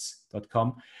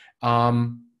 admiralmarkets.com.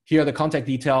 Here are the contact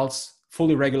details.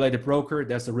 Fully regulated broker.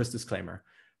 There's a risk disclaimer.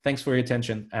 Thanks for your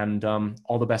attention, and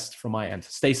all the best from my end.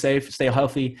 Stay safe, stay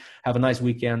healthy, have a nice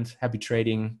weekend, happy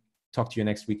trading. Talk to you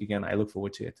next week again. I look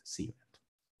forward to it. See you.